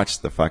 just watch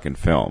the fucking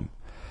film.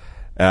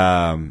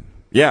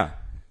 Yeah.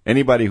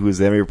 Anybody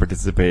who's ever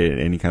participated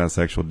in any kind of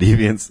sexual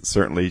deviance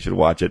certainly should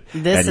watch it.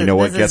 And you know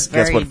what? Guess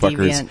what,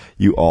 fuckers? Deviant.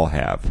 You all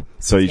have.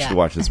 So you should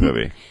watch this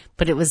movie.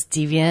 But it was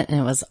deviant and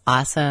it was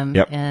awesome.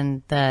 Yep.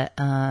 And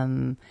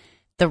the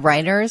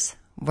writers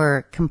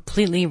were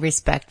completely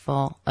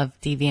respectful of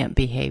deviant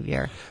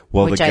behavior,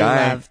 which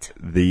I loved.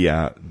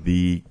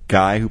 The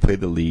guy who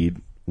played the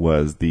lead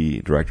was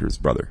the director's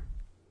brother.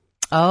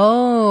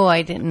 Oh,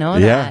 I didn't know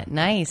that.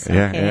 Nice.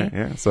 Okay.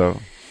 Yeah. So.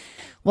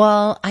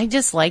 Well, I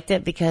just liked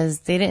it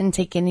because they didn't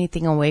take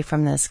anything away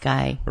from this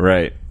guy.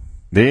 Right.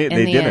 They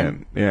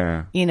didn't.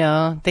 Yeah. You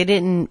know, they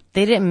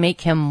didn't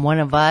make him one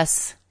of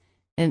us.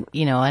 And,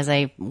 you know, as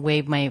I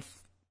wave my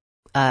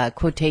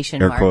quotation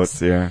marks. Air quotes,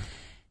 yeah.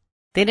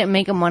 They didn't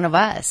make him one of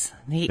us.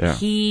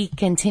 He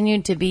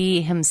continued to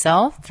be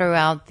himself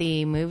throughout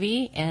the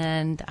movie,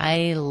 and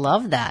I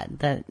love that.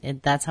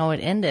 That's how it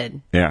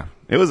ended. Yeah.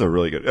 It was a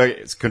really good. Okay,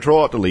 it's Control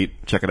Alt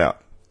Delete. Check it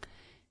out.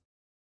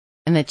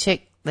 And the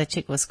chick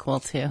was cool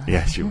too.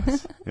 Yeah, she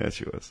was.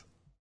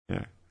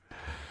 Yeah.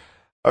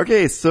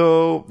 Okay,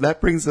 so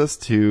that brings us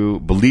to,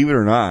 believe it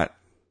or not,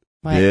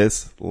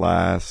 this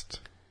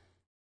last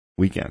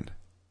weekend.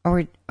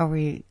 Are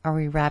we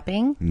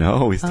wrapping?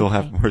 No, we still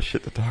have more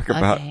shit to talk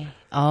about. Okay.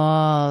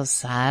 Oh,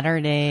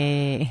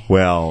 Saturday.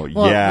 Well,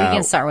 yeah. We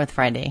can start with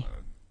Friday.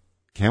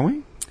 Can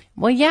we?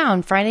 Well, yeah,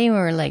 on Friday we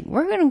were like,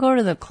 we're going to go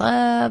to the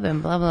club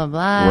and blah, blah,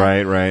 blah.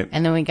 Right.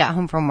 And then we got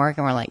home from work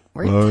and we're like,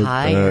 we're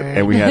tired.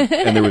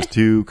 And there was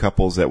 2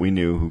 couples that we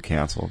knew who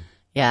canceled.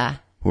 Yeah.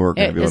 Who were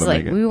going to be able to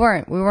make it. We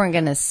weren't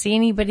going to see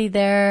anybody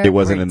there. It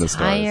wasn't in the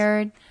stars.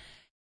 Tired.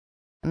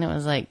 And it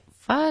was like,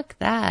 fuck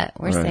that.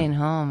 We're staying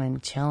home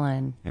and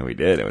chilling. And we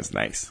did. It was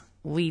nice.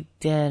 We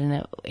did.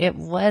 And it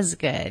was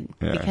good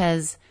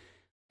because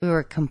we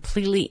were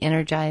completely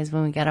energized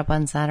when we got up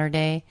on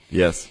Saturday.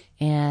 Yes.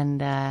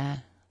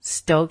 And,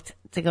 stoked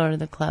to go to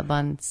the club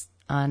on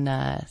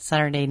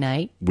Saturday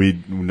night. We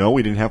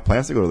didn't have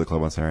plans to go to the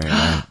club on Saturday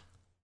night.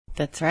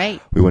 That's right.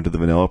 We went to the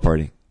vanilla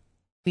party.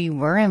 We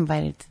were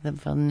invited to the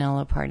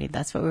vanilla party.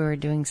 That's what we were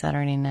doing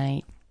Saturday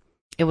night.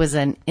 It was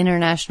an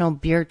international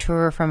beer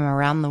tour from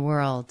around the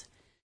world.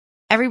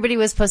 Everybody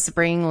was supposed to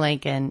bring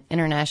like an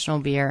international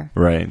beer.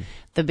 Right.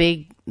 The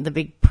big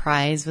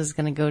prize was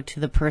going to go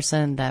to the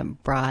person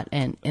that brought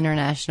an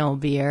international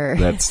beer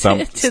that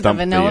stumped the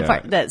vanilla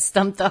party. That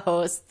stumped the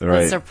host,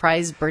 the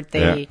surprise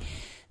birthday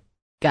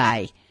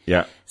guy.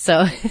 Yeah.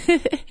 So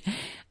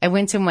I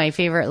went to my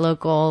favorite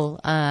local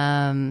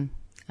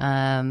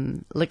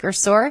liquor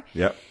store.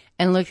 Yep.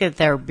 And looked at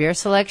their beer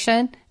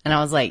selection, and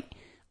I was like,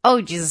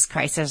 "Oh Jesus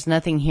Christ! There's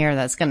nothing here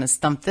that's going to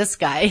stump this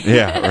guy."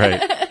 Yeah.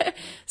 Right.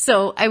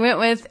 So I went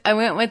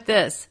with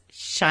this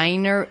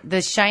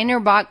the Shiner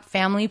Bock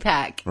family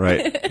pack.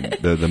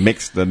 Right. The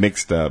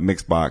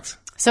mixed box.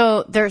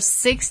 So there's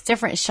 6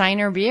 different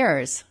Shiner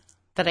beers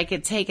that I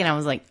could take, and I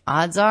was like,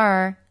 odds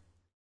are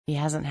he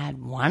hasn't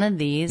had one of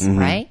these,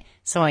 right?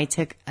 So I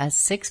took a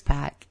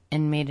 6-pack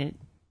and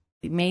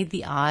made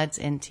the odds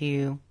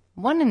into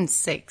 1 in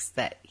 6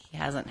 that he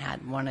hasn't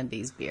had one of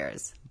these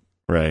beers.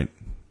 Right.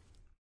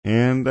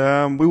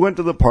 And we went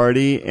to the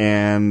party,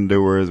 and we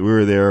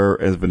were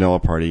there as vanilla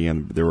party,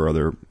 and there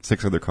were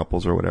 6 other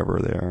couples or whatever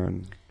there,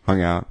 and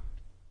hung out.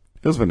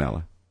 It was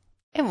vanilla.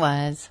 It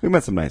was. We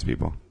met some nice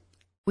people.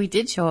 We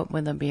did show up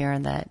with a beer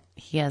that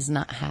he has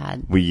not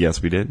had.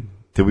 Yes, we did.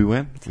 Did we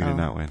win? We did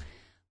not win.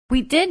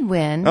 We did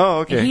win. Oh,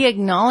 okay. He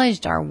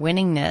acknowledged our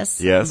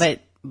winningness. Yes.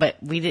 But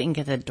we didn't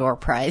get the door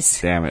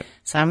prize. Damn it.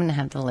 So I'm going to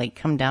have to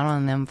come down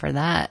on them for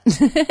that.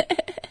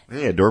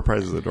 Yeah, door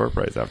prize is a door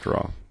prize after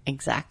all.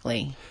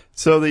 Exactly.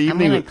 So the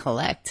evening I'm going to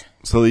collect.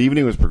 So the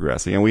evening was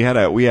progressing, and we had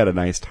a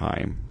nice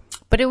time.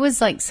 But it was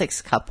like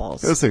 6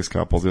 couples. It was 6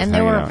 couples. And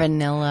they were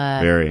vanilla.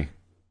 Very.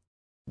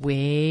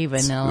 Way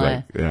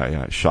vanilla.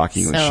 Yeah.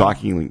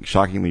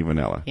 Shockingly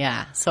vanilla.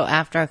 Yeah. So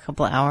after a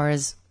couple of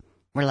hours,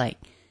 we're like,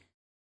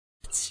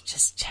 let's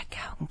just check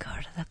out and go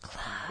to the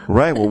club.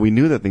 Right. Well, we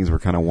knew that things were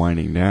kind of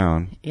winding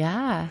down.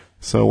 Yeah.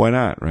 So why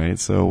not, right?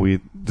 So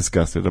we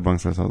discussed it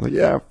amongst ourselves. Like,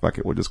 yeah, fuck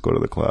it. We'll just go to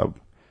the club.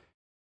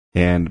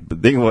 And the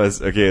thing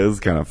was, okay, it was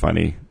kind of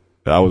funny.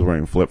 I was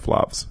wearing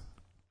flip-flops.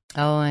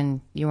 Oh,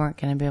 and you weren't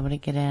going to be able to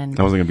get in.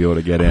 I wasn't going to be able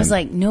to get in. I was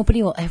like,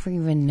 nobody will ever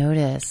even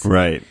notice.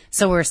 Right.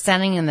 So we're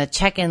standing in the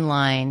check-in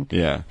line.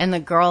 Yeah. And the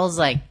girl's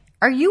like,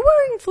 are you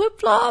wearing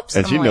flip-flops?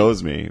 And she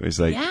knows me. It's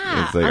like,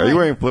 are you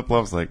wearing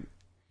flip-flops? Like,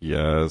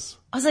 yes.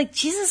 I was like,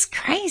 Jesus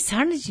Christ,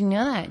 how did you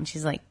know that? And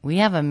she's like, we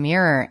have a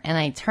mirror. And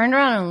I turned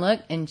around and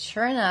looked, and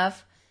sure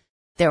enough,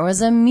 there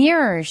was a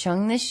mirror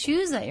showing the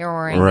shoes that you're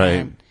wearing.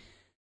 Right.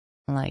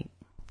 Like,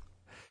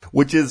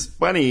 which is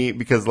funny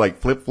because like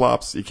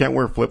flip-flops, you can't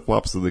wear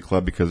flip-flops to the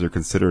club because they're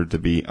considered to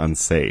be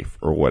unsafe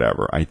or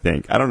whatever, I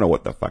think. I don't know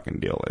what the fucking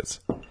deal is.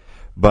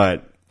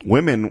 But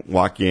women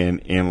walk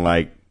in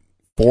like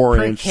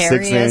 4-inch,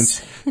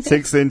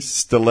 6-inch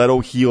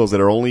stiletto heels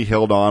that are only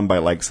held on by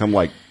like some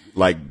like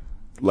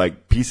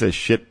piece of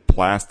shit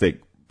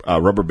plastic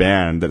rubber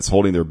band that's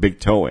holding their big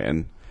toe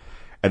in.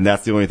 And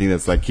that's the only thing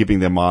that's like keeping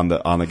them on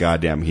the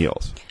goddamn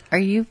heels. Are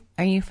you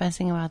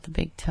fussing about the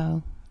big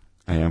toe?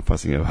 I am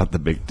fussing about the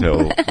big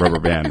toe rubber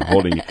band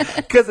holding it.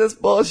 Because it's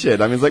bullshit.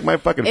 I mean, it's like my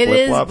fucking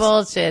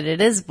flip-flops.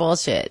 It is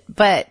bullshit.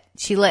 But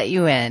she let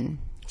you in.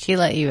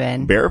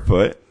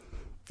 Barefoot.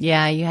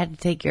 Yeah, you had to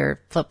take your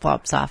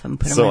flip-flops off and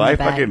put them in the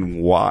bag.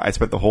 I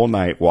spent the whole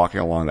night walking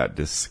along that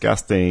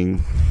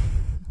disgusting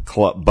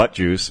butt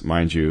juice,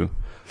 mind you,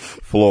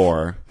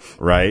 floor,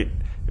 right?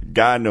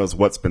 God knows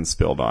what's been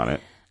spilled on it.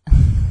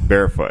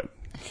 Barefoot.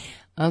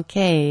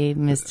 Okay,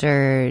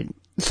 Mr.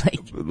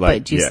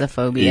 Butt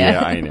juiceophobia.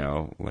 Yeah, I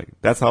know. Like,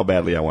 that's how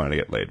badly I wanted to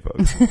get laid,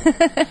 folks.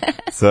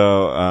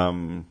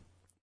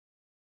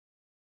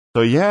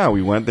 So yeah,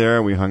 we went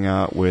there. We hung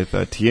out with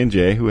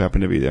T&J, who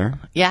happened to be there.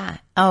 Yeah.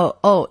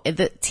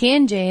 The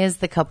T&J is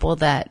the couple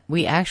that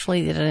we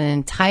actually did an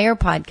entire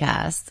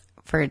podcast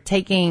for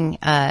taking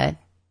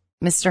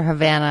Mr.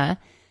 Havana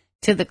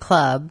to the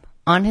club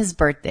on his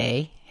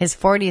birthday, his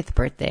 40th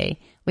birthday.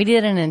 We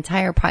did an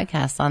entire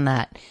podcast on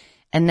that.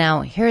 And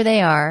now here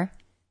they are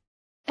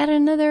at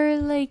another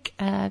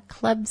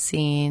club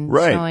scene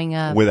showing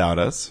up without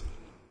us,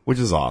 which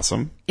is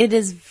awesome. It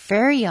is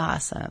very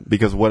awesome.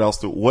 Because what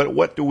else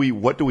what do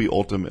we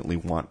ultimately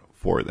want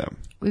for them?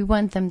 We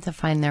want them to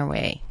find their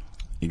way.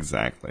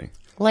 Exactly.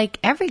 Like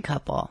every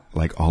couple.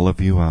 Like all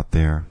of you out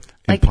there.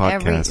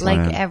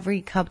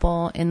 Every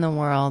couple in the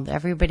world,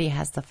 everybody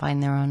has to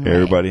find their own way.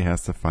 Everybody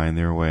has to find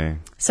their way.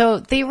 So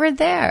they were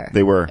there.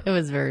 They were. It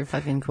was very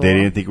fucking cool. They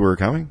didn't think we were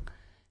coming?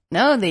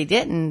 No, they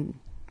didn't.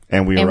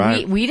 And we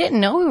arrived. We didn't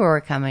know we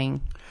were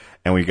coming.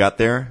 And we got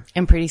there.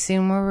 And pretty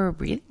soon we were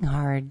breathing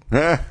hard.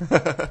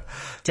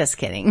 Just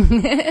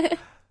kidding.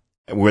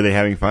 Were they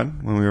having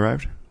fun when we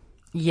arrived?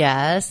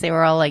 Yes, they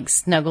were all like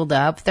snuggled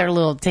up at their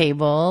little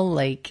table,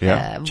 checking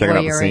out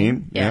the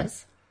scene.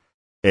 Yes.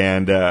 Yeah.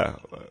 And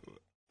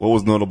what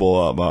was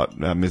notable about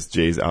Miss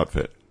J's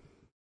outfit?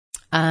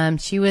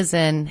 She was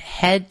in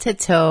head to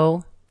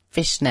toe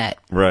fishnet.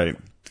 Right.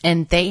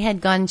 And they had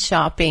gone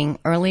shopping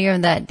earlier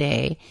that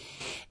day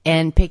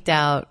and picked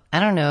out, I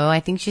don't know, I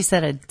think she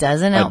said a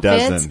dozen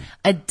outfits.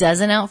 A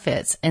dozen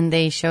outfits. And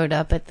they showed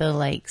up at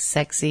the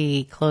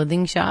sexy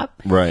clothing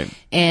shop. Right.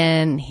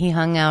 And he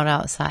hung out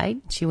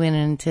outside. She went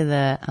into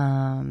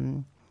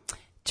the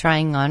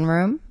trying on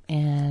room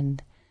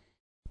and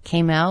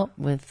came out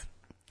with,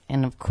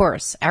 and of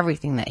course,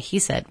 everything that he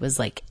said was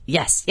like,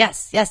 yes,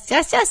 yes, yes,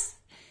 yes, yes.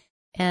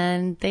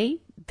 And they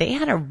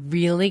had a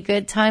really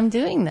good time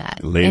doing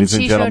that. Ladies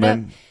and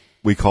gentlemen,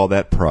 we call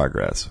that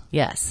progress.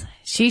 Yes.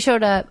 She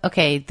showed up.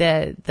 Okay.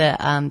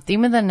 The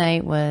theme of the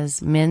night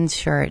was men's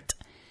shirt.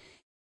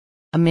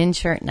 A men's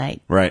shirt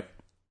night. Right.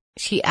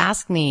 She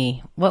asked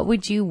me, what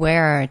would you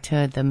wear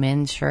to the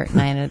men's shirt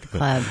night at the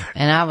club?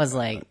 And I was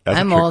like,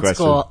 I'm old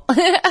school.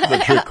 That's a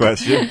trick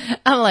question.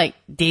 I'm like,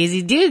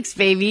 Daisy Dukes,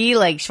 baby,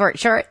 like short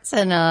shorts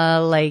and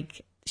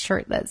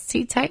shirt that's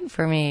too tight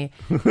for me.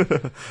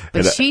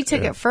 But she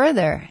took it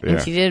further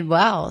and she did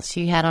well.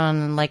 She had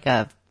on like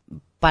a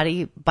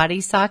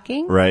body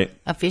stocking. Right.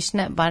 A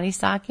fishnet body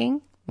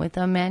stocking with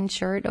a men's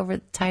shirt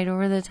tied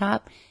over the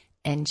top.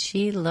 And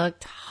she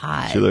looked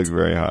hot. She looked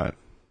very hot.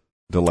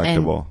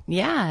 Delectable.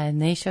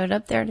 And they showed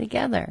up there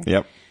together.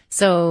 Yep.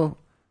 So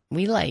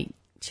we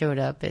showed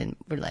up and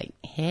we're like,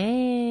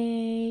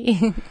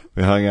 hey.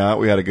 We hung out.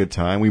 We had a good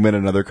time. We met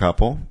another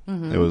couple.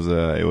 Mm-hmm.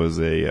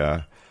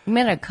 We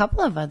met a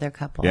couple of other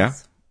couples. Yeah.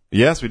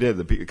 Yes, we did.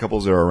 The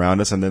couples are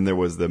around us. And then there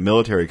was the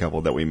military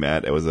couple that we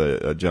met. It was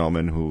a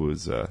gentleman who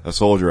was a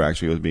soldier,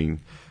 actually, who was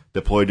being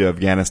deployed to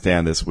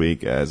Afghanistan this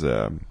week as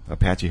a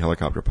Apache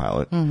helicopter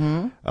pilot.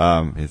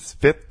 Mm-hmm. His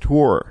 5th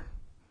tour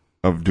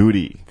of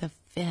duty. The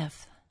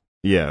 5th.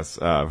 Yes.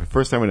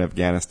 First time in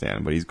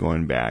Afghanistan, but he's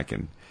going back.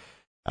 And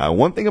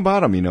one thing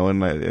about him,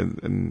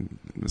 and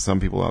some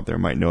people out there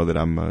might know that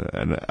I'm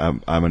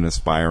an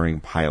aspiring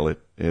pilot,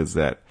 is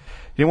that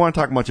he didn't want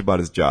to talk much about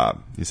his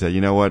job. He said,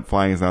 you know what,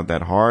 flying is not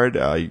that hard.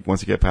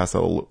 Once you get past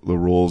all the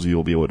rules,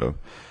 you'll be able to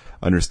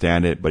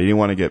understand it. But he didn't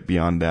want to get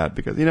beyond that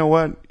because, you know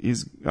what,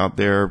 he's out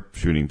there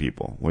shooting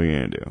people. What are you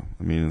going to do?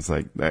 I mean, it's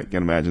like, I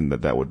can imagine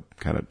that would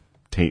kind of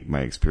taint my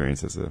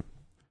experience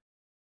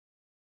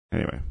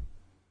Anyway,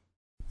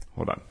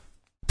 hold on.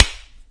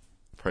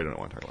 Probably don't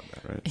want to talk about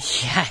that,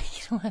 right? Yeah,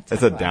 you don't want to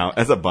talk about that.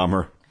 That's a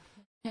bummer.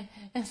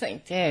 It's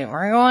like, dude,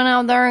 we're going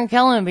out there and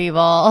killing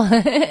people.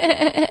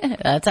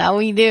 That's how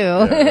we do.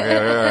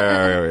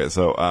 Yeah.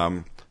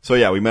 So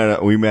yeah, we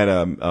met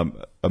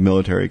a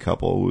military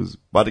couple who was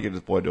about to get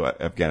deployed to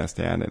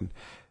Afghanistan,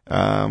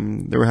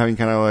 and they were having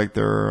kind of like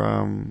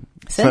their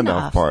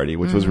send-off party,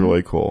 which was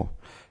really cool.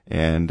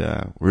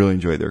 and really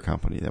enjoyed their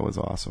company. That was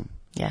awesome.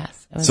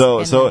 Yes. So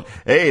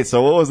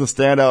what was the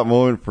standout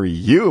moment for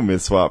you,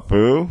 Miss Swap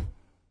Foo?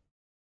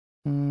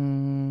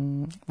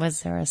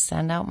 Was there a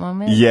standout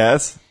moment?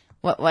 Yes.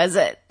 What was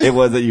it? It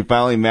was that you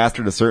finally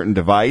mastered a certain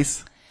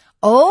device.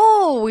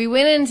 Oh, we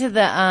went into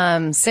the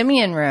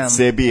Sibian room.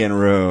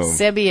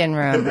 Sibian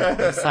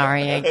room.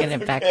 Sorry, I get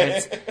it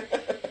backwards.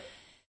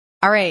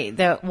 All right.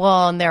 There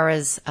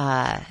was do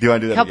you want to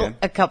do that again?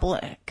 a couple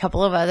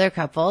of other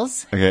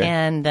couples, okay,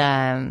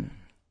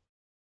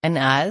 and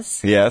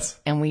us. Yes.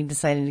 And we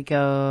decided to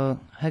go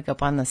hook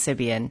up on the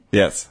Sibian.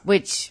 Yes.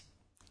 Which,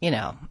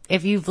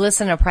 if you've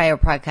listened to prior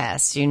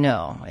podcasts,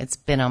 it's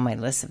been on my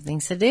list of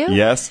things to do.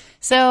 Yes.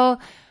 So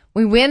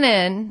we went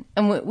in,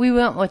 and we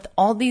went with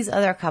all these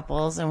other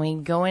couples, and we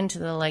go into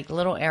the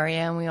little area,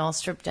 and we all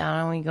strip down,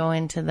 and we go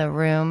into the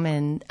room,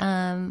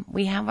 and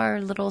we have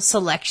our little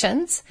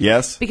selections.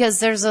 Yes. Because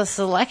there's a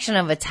selection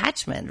of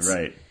attachments.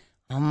 Right.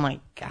 Oh my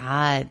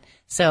God.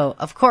 So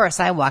of course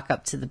I walk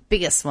up to the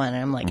biggest one,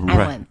 and I'm like, I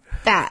want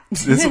that.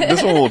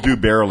 This one will do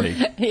barely.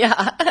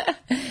 Yeah.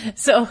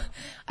 So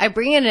I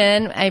bring it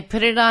in, we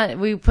put it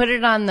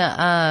on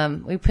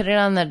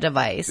the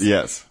device.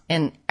 Yes.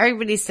 And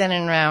everybody's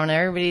standing around,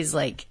 everybody's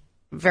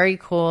very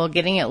cool,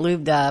 getting it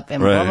lubed up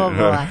and blah, blah,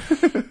 blah.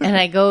 And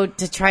I go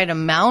to try to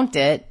mount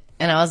it,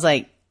 and I was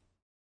like,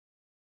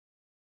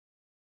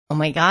 oh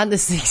my God,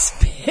 this thing's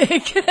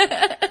big.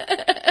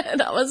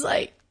 And I was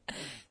like,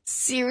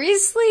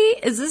 seriously?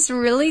 Is this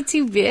really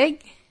too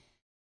big?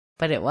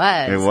 But it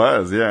was. It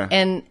was, yeah.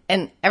 And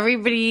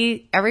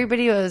everybody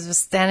was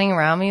standing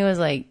around me was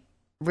like,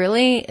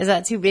 really? Is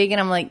that too big? And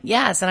I'm like,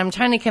 yes. And I'm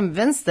trying to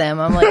convince them.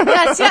 I'm like,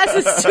 yes,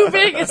 it's too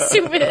big. It's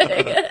too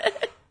big.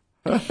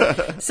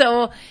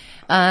 So,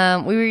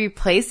 we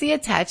replaced the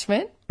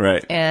attachment.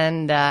 Right.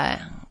 And,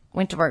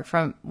 went to work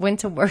from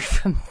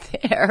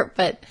there.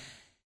 But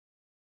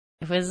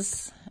it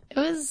was,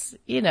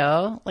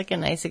 a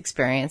nice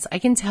experience. I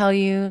can tell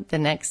you the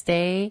next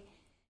day,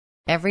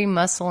 every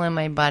muscle in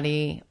my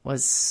body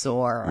was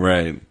sore.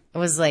 Right. It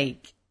was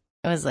like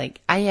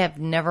I have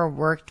never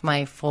worked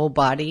my full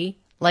body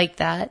like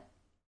that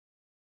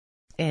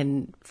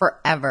in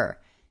forever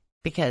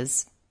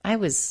because I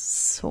was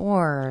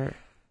sore.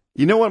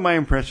 You know what my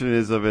impression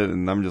is of it,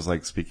 and I'm just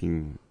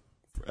speaking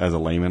as a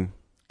layman?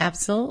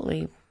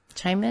 Absolutely.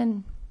 Chime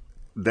in.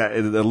 That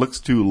it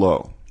looks too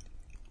low.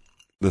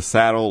 The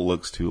saddle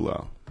looks too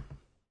low.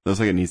 It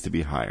looks like it needs to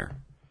be higher.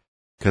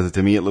 Because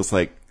to me, it looks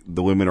like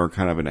the women are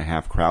kind of in a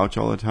half crouch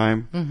all the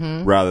time,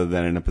 rather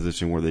than in a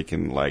position where they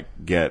can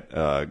get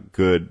a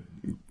good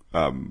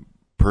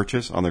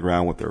purchase on the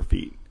ground with their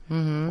feet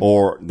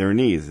or their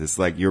knees. It's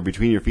like you're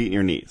between your feet and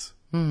your knees.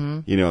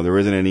 Mm-hmm. There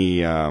isn't any.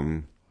 Yeah,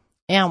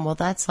 well,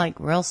 that's like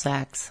real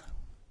sex.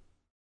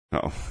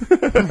 Oh.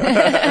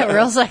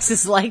 Real sex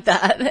is like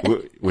that.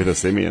 With a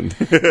simian.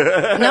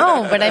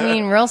 No, but I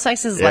mean, real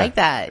sex is like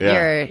that.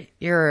 Yeah.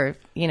 You're,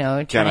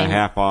 trying kind of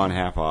half on,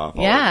 half off.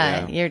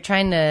 Yeah, you're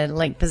trying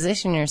to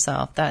position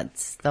yourself.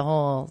 That's the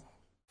whole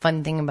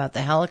fun thing about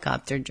the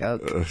helicopter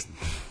joke.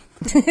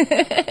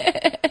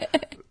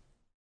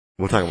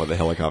 We'll talk about the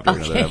helicopter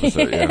in another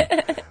episode.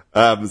 Yeah.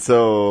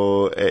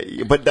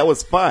 But that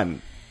was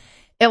fun.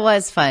 It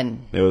was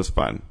fun. It was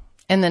fun.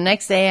 And the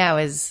next day I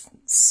was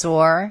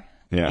sore.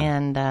 Yeah.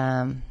 And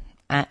I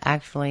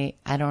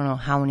don't know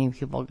how many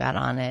people got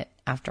on it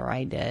after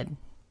I did,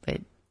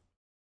 but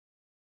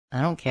I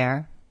don't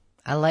care.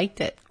 I liked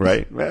it.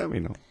 Right. Well,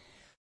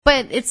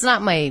 But it's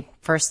not my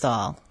first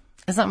all.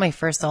 It's not my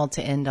first all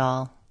to end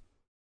all.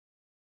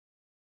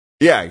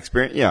 Yeah,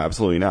 experience. Yeah,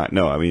 absolutely not.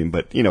 No,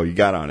 but you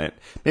got on it.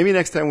 Maybe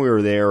next time we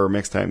were there, or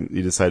next time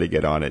you decide to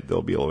get on it,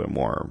 there'll be a little bit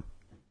more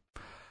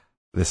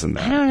this and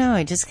that. I don't know.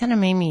 It just kind of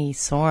made me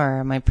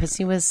sore. My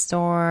pussy was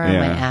sore. Yeah.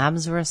 My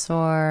abs were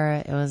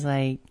sore. It was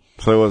like.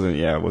 So it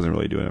wasn't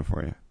really doing it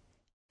for you.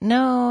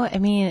 No,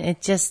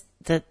 it just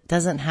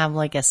doesn't have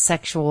a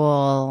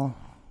sexual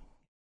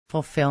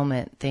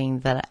fulfillment thing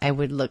that I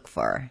would look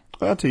for.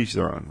 Well, to each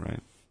their own,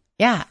 right?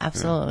 Yeah,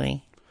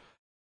 absolutely. Yeah.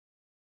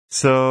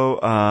 So,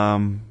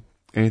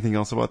 anything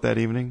else about that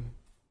evening?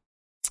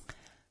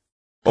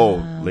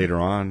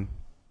 Later on.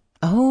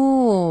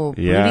 Oh,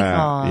 yeah, booty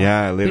call.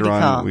 Yeah, later booty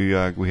on call. we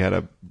had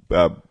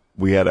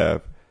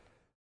a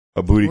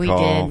booty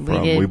call.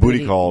 We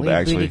booty called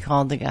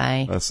the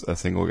guy, a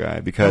single guy,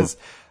 because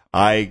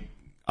I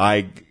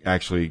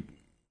actually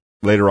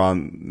later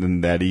on in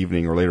that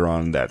evening or later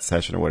on in that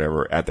session or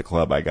whatever at the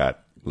club I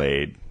got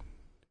laid,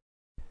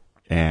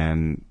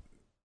 and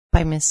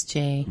by Miss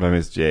J,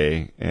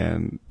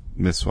 and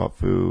Miss Swap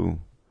Foo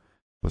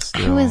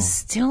I was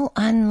still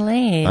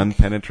unlaid.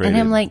 Unpenetrated. And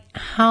I'm like,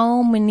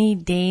 how many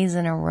days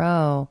in a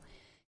row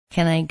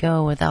can I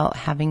go without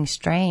having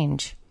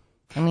strange?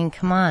 Come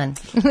on.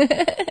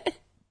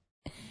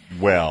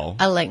 Well.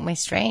 I like my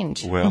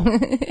strange. Well.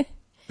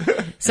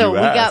 So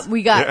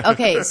we got,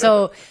 okay.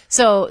 So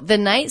the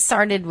night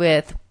started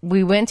with,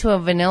 we went to a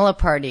vanilla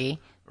party.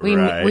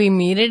 We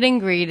meted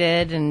and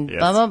greeted and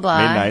blah, blah, blah.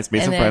 Made nice,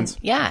 made some friends.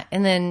 Yeah.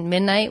 And then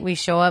midnight we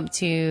show up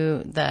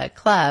to the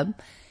club.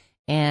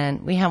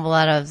 and we have a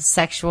lot of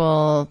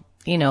sexual,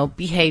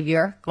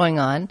 behavior going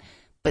on.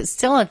 But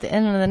still, at the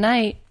end of the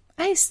night,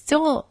 I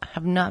still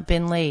have not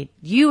been laid.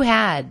 You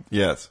had.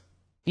 Yes.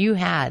 You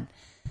had.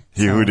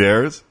 He who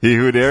dares. He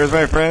who dares,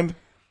 my friend.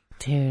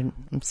 Dude,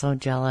 I'm so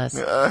jealous.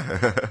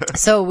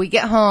 So we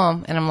get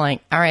home, and I'm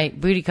like, all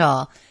right, booty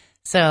call.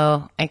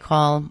 So I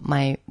call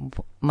my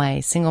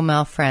single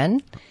male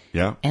friend.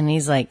 Yeah. And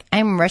he's like,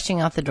 I'm rushing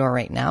out the door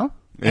right now.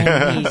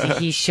 And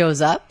he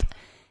shows up.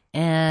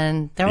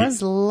 And there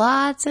was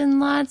lots and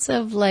lots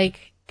of,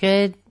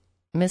 good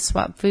Miss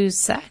Swap Foo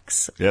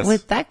sex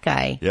with that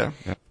guy. Yeah.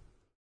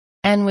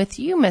 And with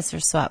you,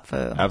 Mr. Swap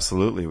Foo.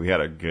 Absolutely. We had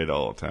a good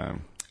old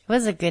time. It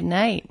was a good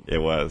night.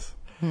 It was.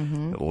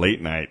 Mm-hmm.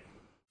 Late night.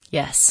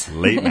 Yes.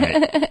 Late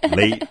night.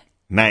 Late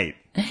night.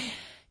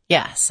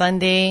 Yeah.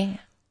 Sunday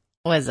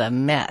was a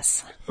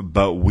mess.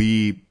 But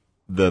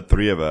the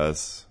three of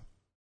us,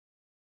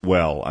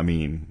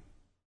 and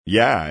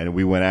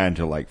we went out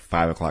until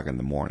 5:00 in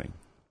the morning.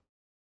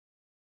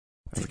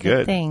 That's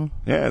good. Thing.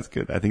 Yeah, it's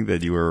good. I think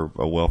that you were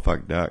a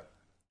well-fucked duck.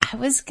 I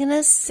was going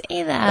to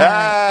say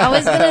that.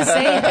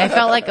 I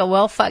felt like a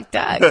well-fucked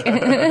duck.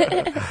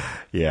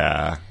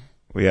 Yeah.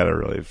 We had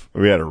a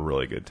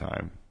really good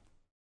time.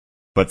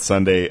 But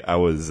Sunday I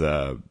was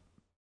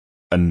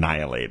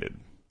annihilated.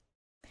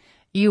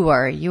 You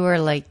were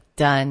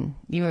done.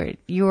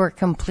 You were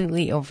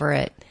completely over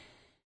it.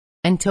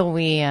 Until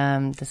we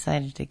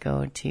decided to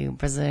go to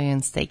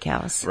Brazilian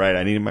Steakhouse. Right,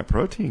 I needed my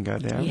protein,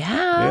 goddamn.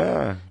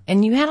 Yeah.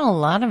 And you had a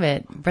lot of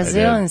it.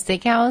 Brazilian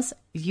Steakhouse,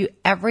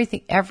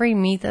 every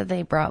meat that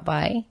they brought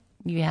by,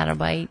 you had a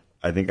bite.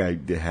 I think I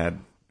had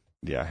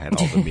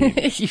all the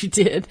meat. You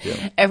did.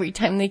 Yeah. Every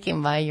time they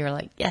came by, you were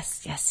like,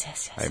 yes.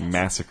 I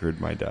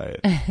massacred my diet.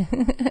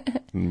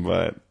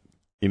 But,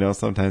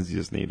 sometimes you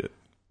just need it.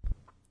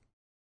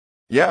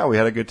 Yeah, we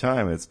had a good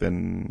time. It's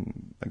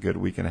been a good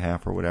week and a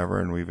half or whatever,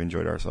 and we've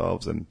enjoyed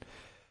ourselves. And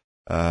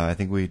I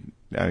think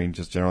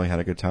just generally had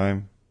a good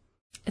time.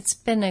 It's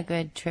been a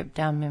good trip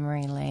down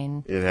memory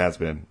lane. It has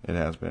been.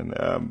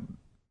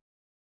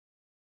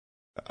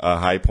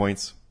 High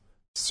points,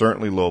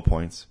 certainly low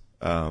points.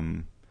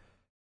 But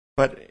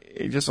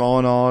just all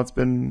in all, it's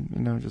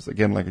been, just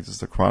again, it's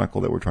just a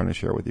chronicle that we're trying to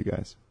share with you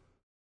guys.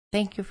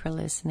 Thank you for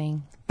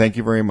listening. Thank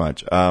you very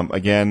much.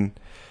 Again,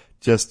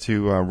 just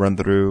to run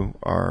through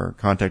our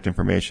contact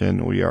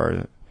information, we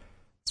are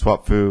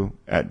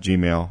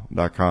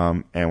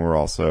swapfoo@gmail.com, and we're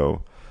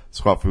also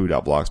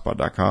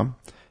swapfoo.blogspot.com.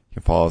 You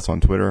can follow us on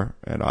Twitter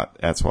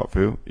at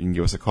swapfoo. You can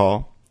give us a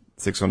call,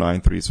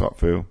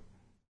 609-3-SWAPFOO.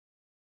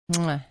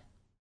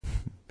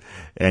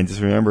 And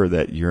just remember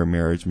that your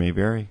marriage may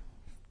vary.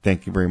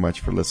 Thank you very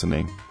much for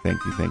listening.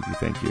 Thank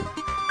you.